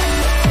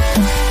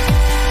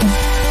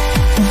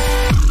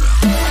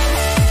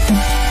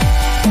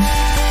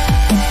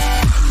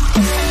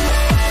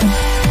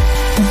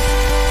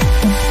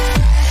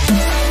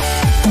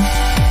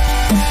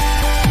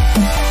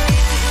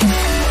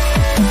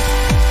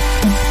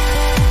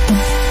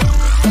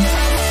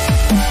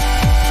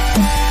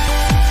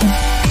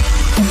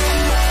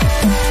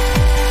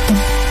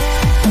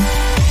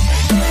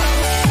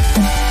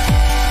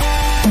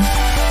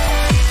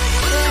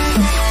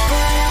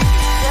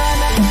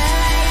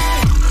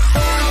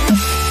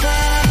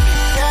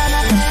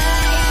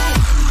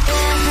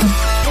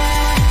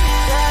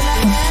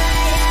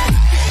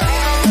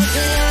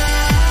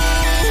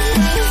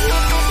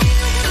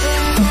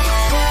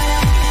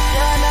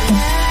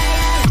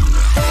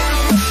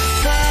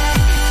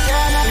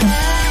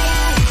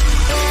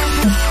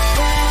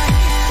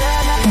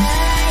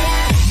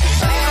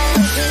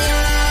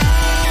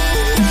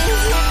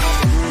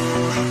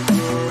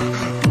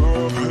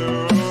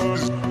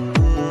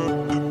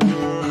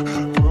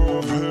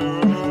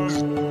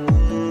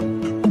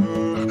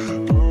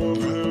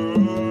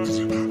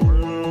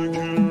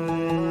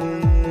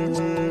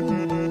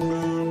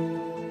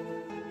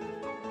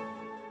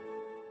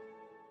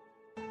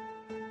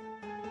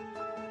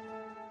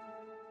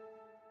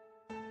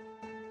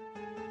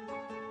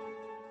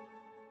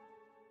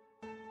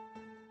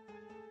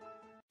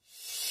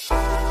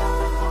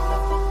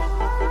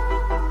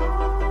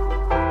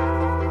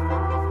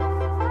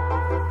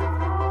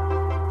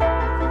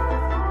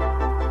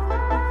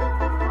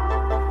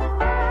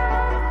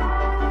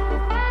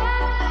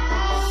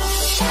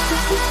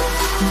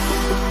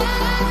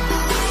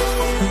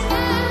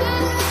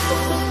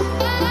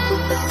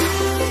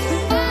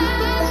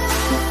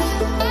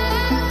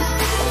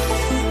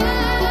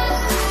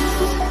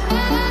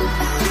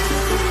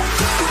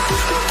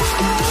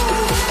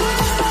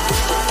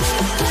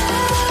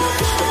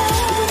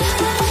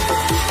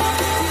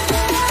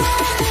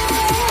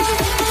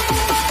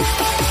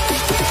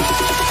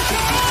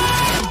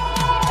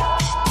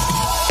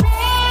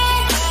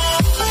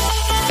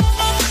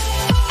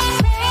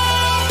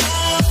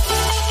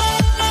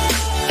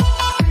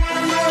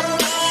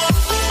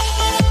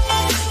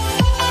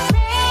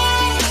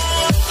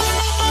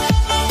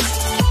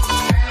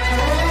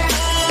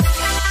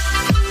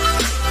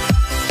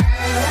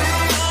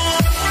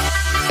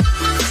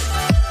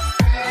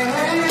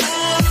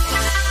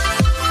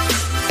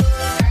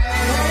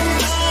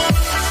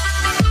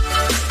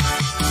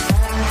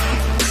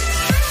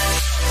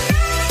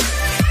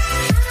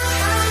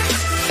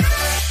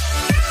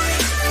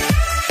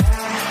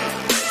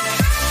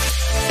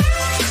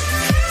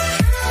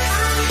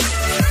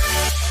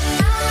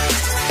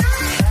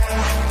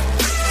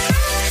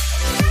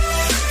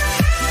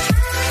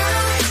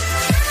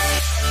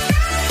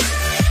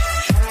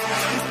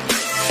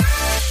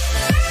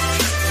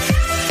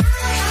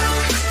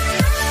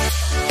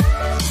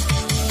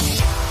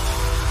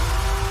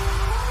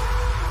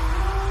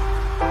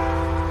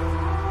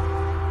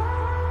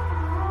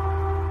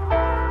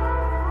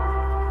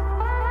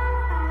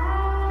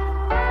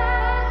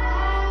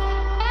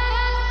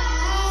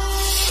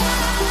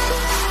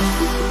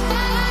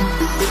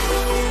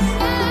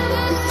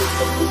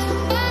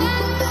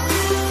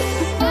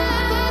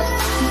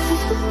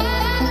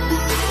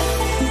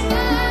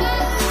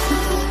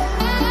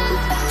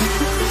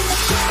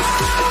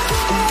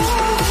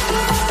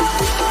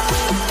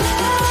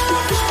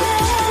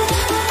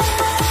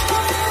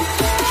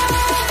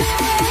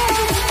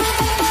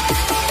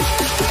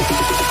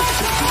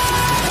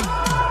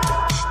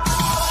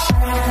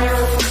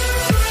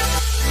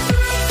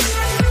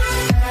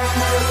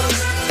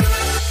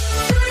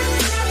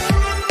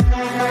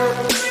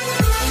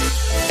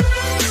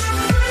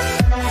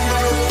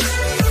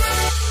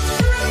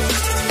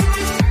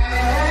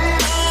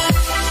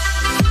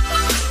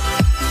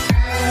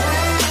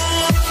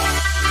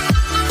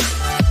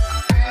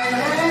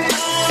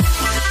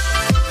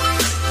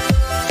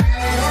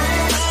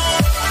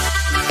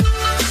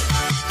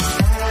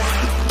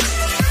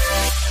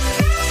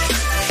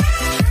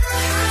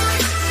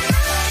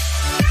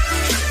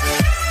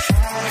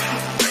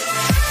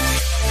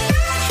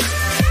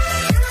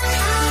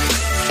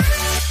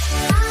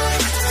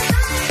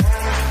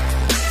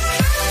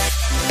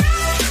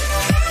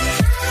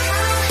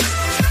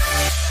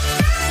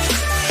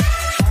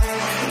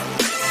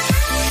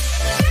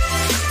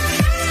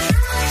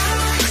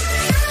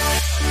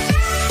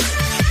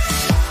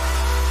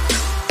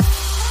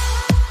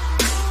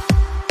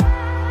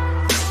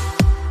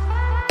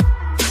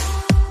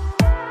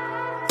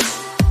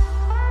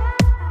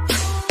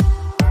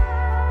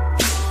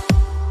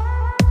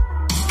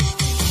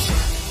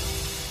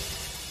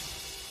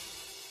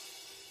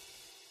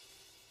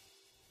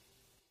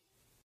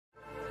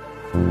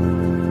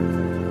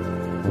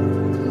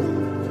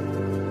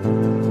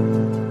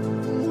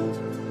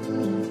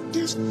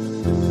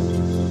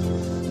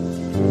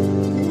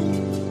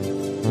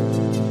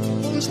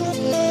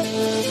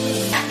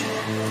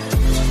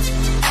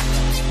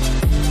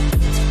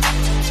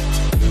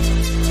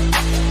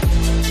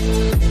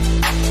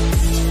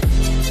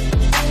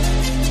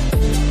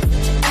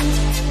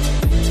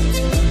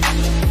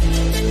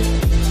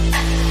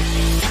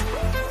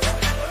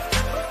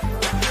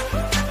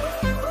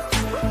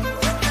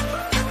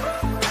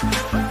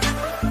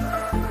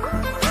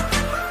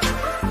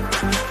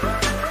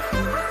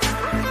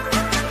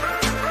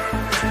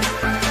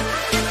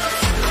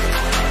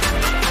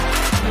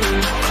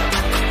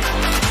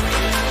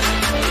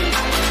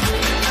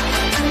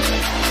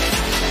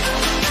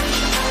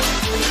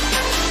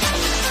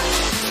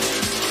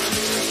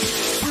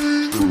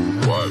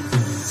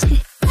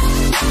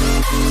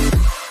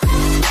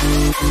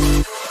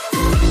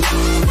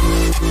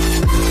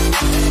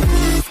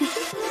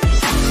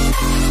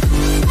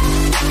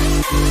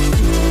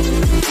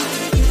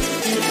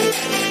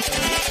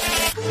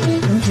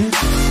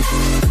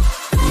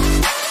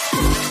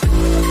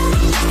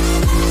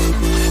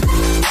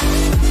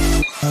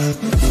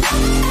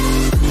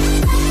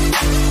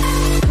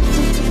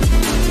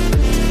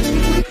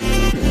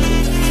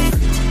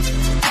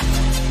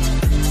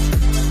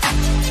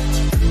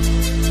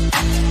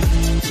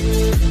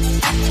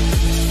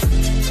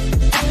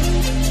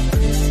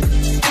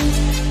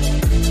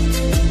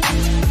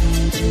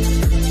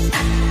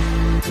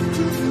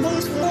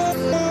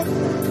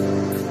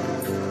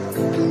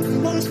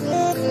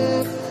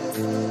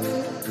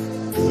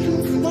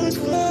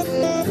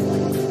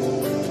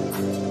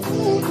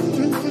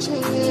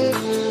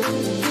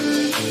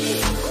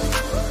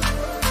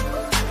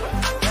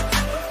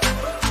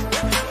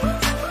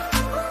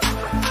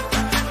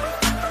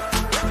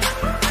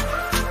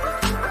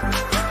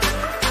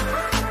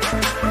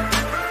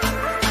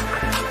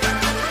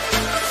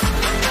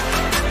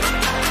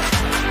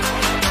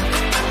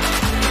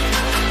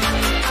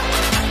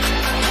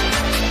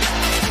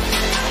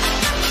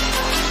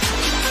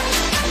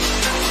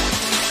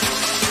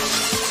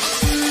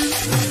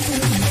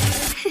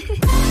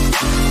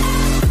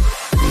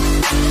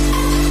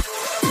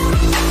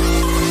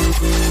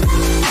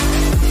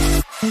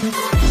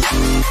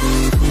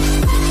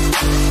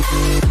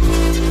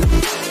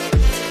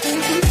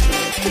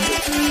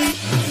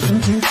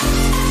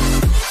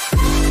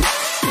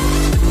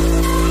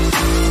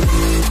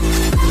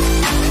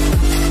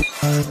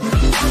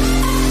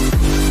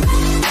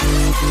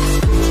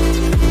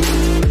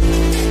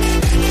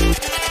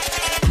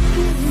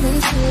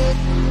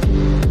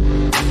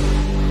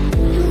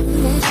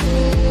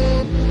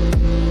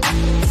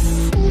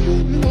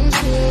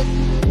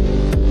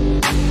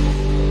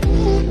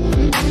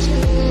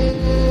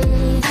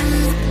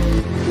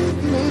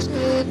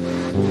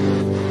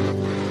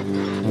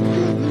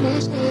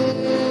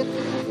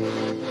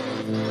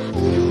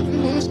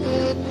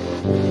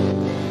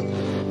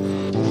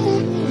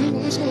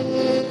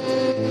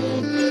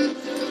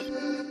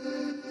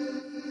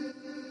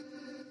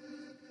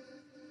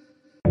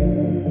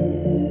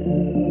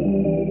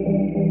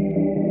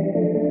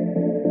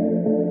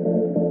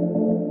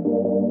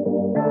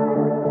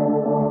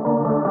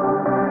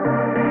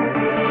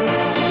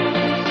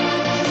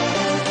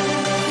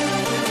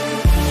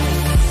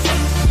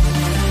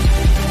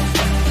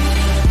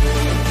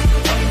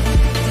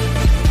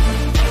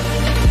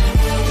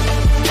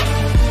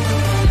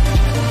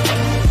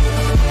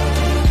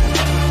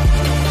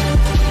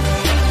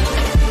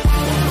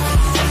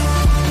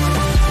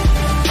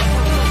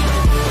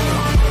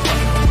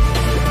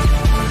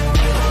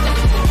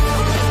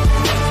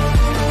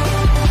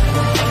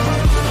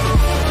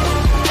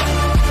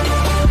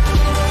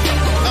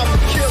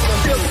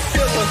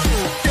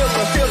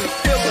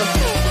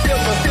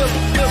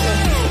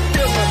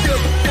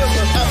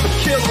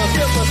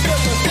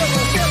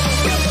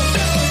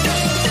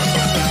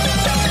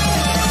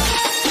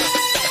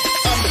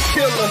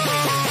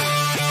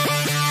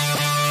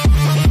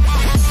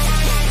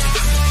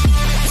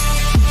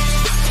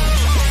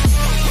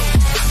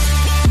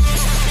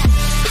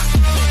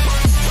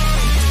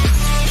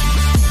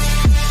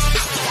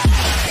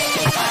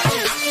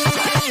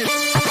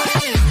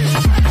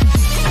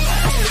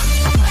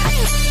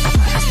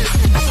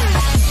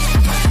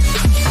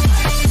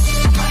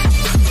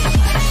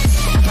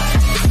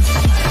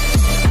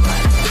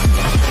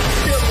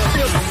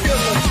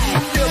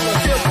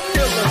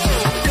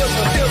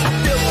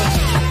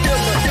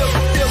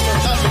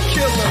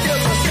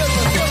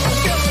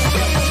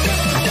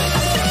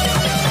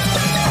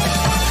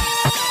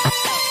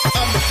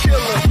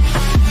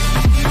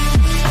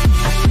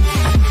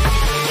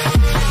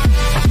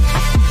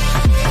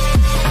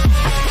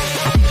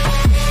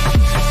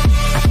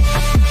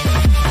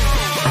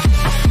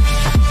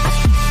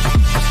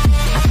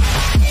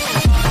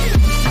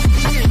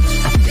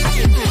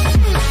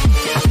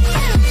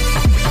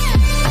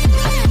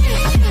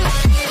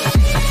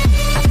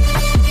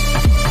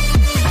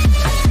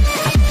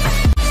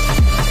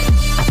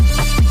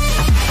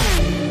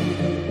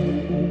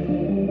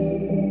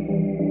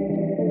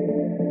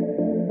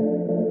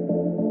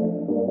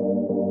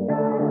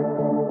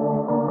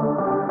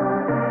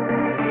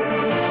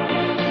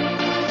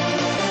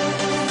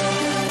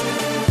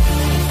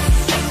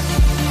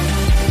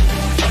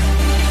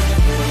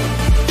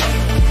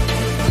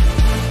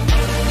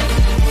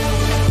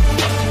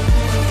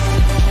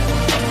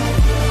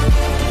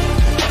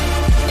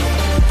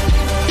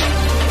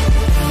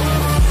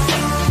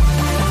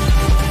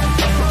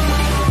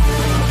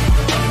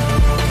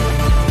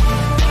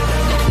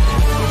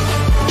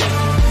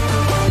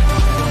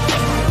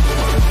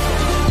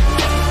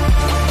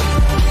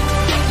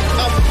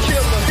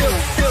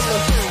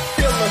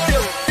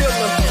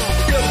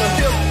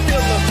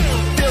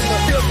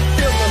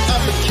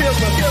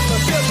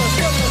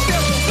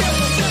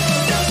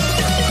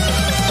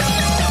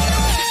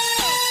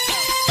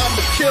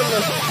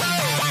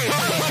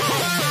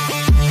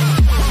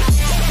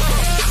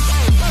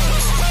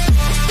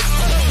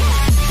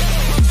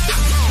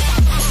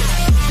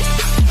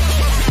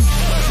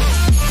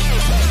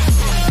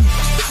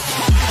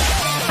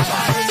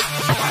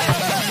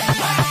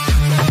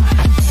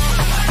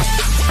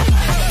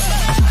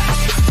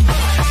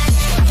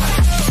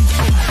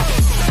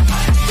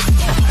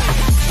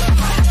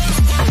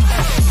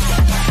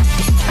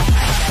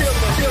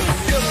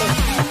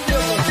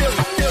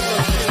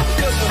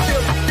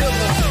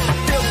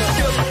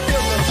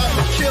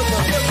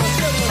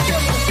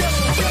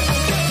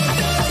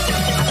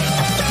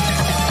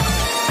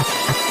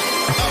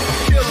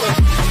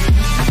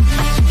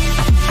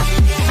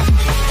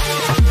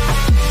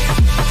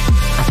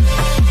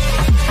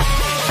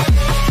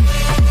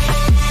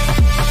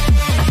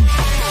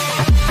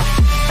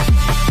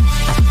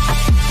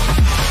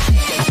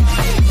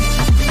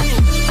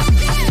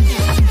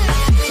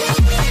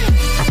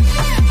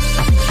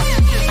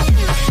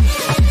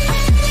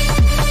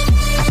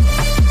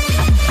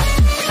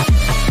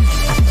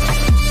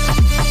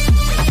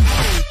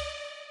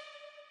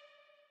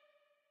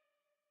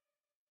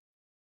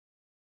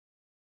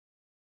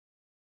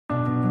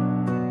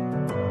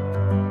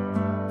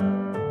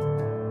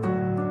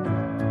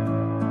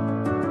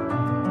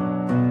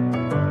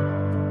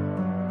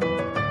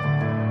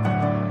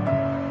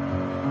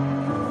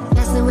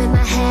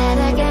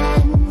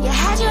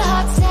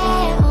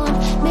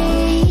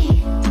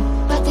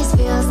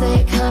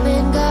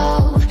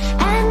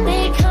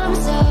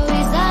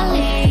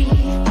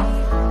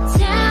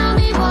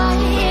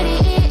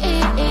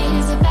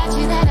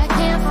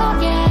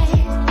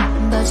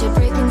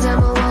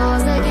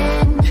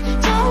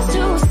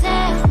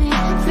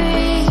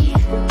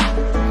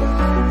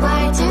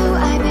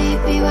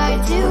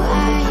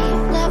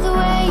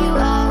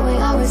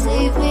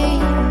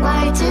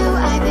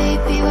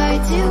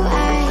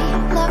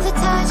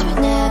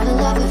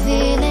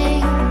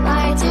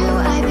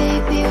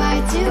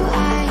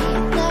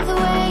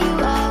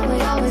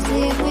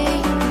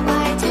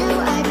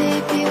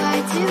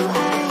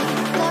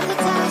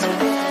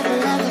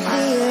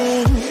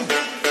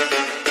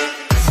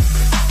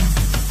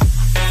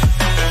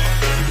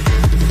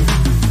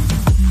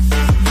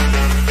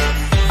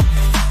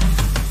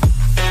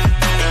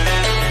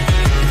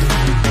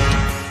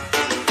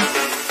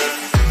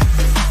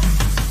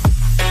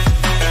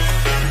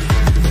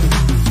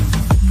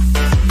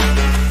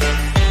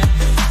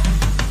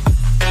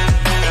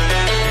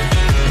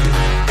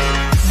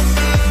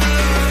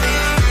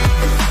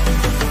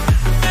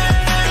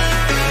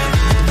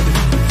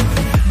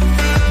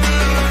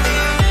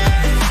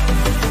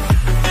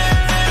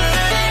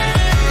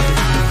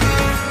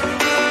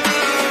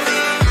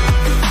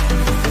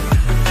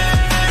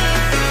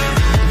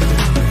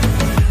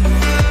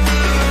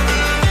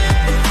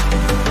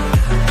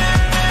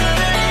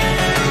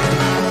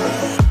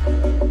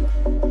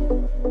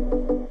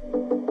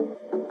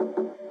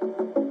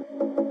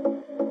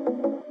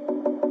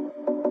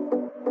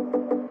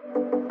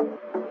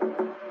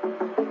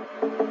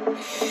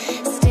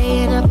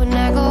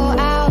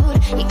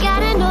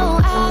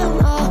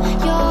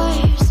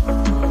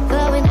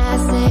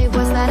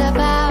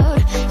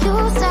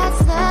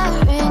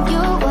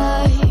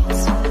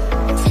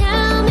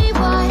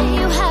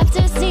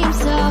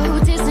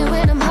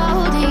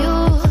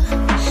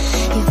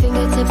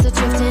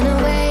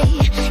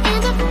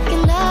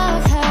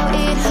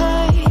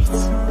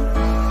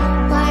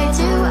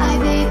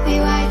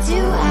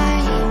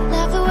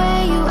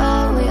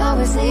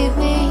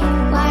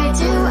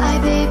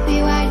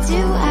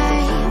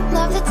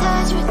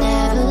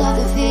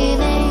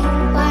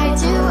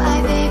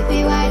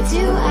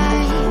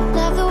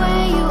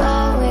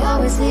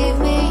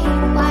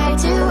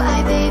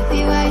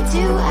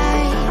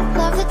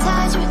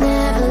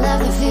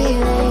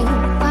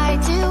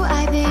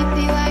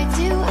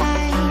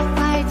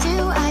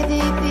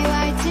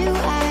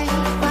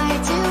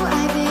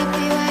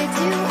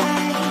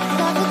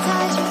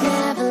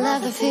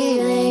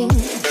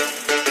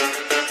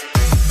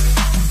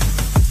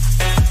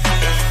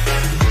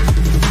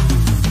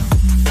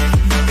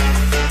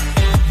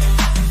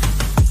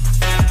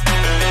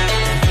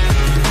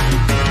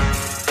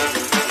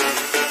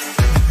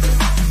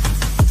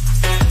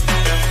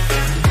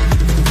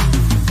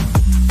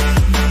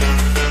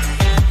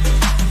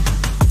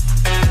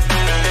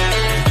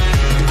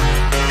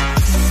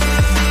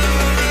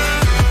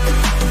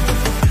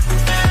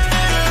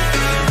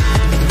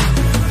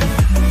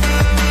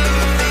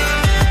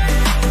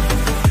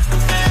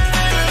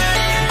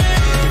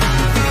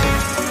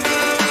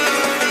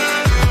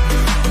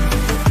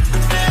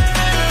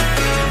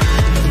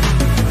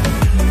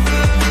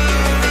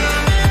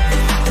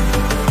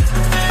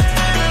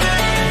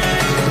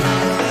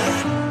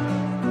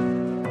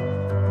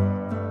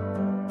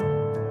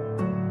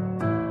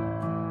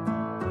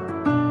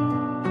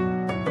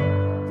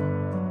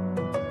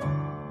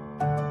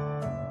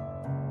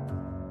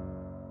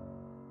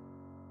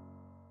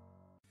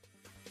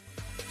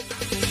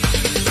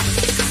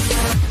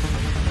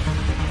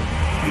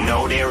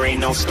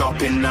 no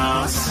stopping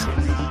us.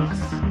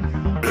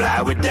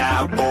 Fly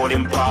without a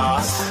boarding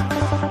pass.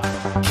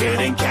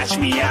 Couldn't catch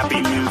me, I'd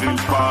be moving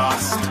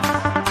fast.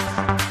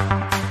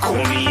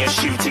 Call me a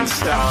shooting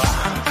star.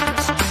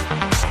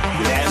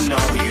 Let 'em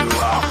know who you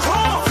are.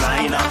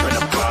 Flying up in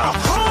a bar.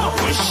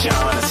 Wish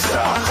on a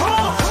star.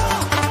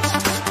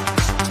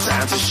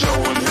 Time to show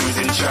 'em who's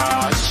in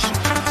charge.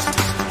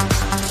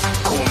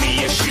 Call me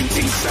a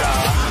shooting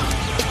star.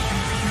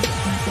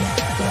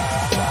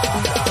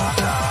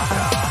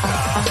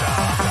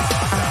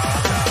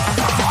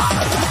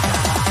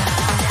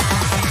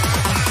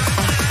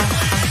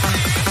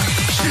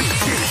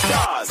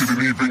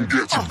 Didn't even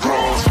get to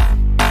cross.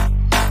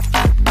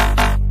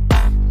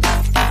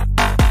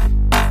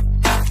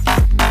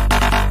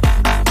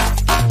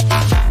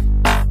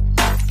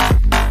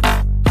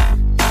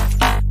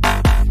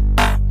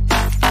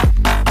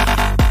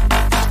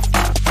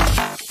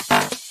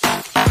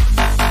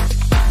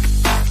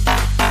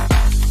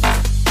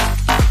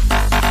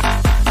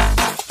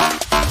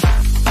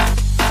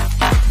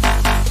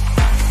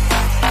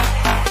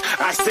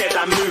 I said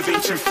I'm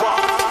moving too far.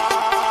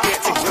 Get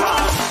to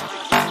glass.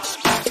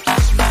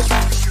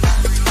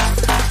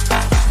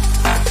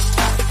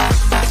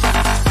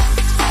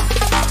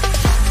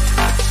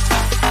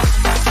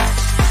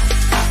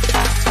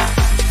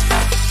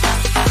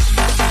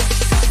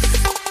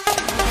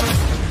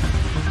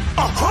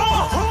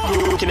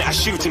 Looking at a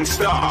shooting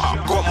star.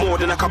 Got more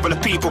than a couple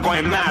of people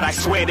going mad. I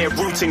swear they're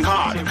rooting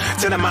hard.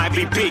 Tell them I'd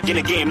be big in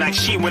the game like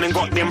she went and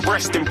got them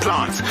breast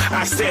implants.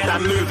 I said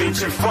I'm moving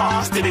too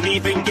fast. Didn't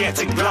even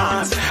get a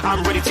glance.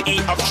 I'm ready to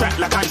eat up track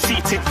like I'm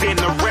seated in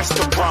a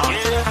restaurant.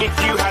 If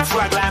you had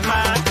swag like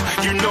mine,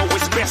 you know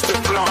it's best to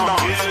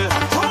flaunt.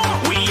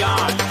 We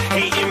aren't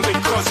hating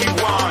because you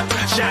want.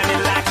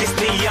 Shining like it's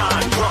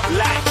neon. Rock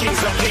like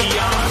kings of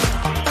Leon.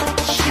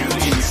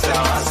 Shooting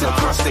stars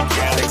across the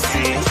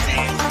galaxy.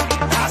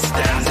 I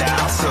stand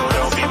out, so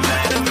don't be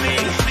mad at me.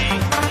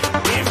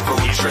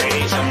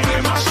 Infiltrate, I'm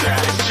with my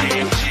strategy.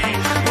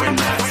 When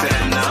I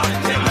turn up,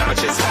 them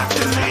amateurs have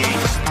to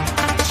leave.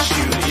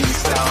 Shooting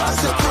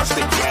stars across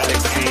the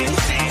galaxy.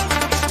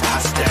 I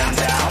stand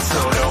out, so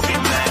don't be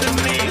mad at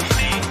me.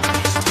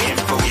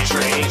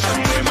 Infiltrate, I'm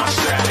with my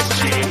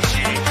strategy.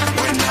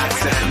 When I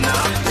turn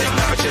up, them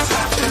amateurs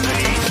have to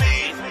leave.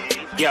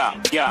 Yeah,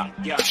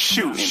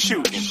 shooting. Yeah,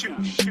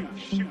 shooting.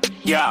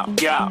 Yeah,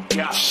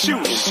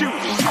 shooting. Yeah,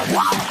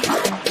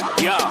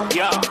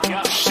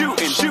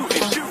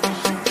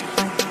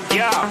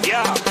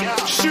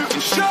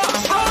 shooting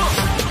shots.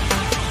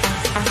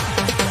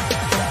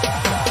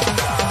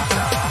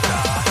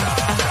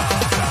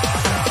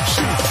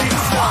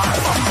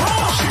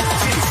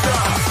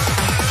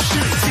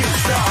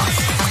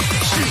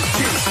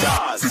 Shooting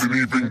stars. Didn't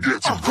even get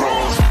to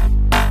cross.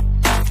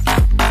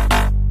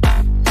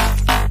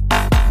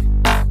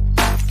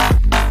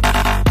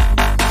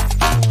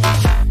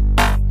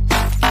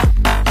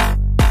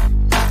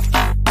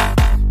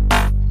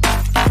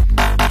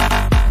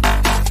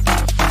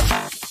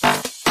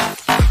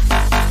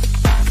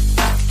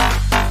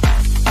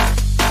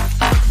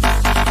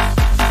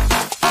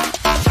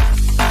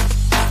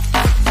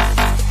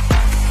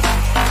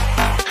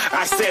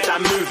 I said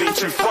I'm moving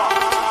too far.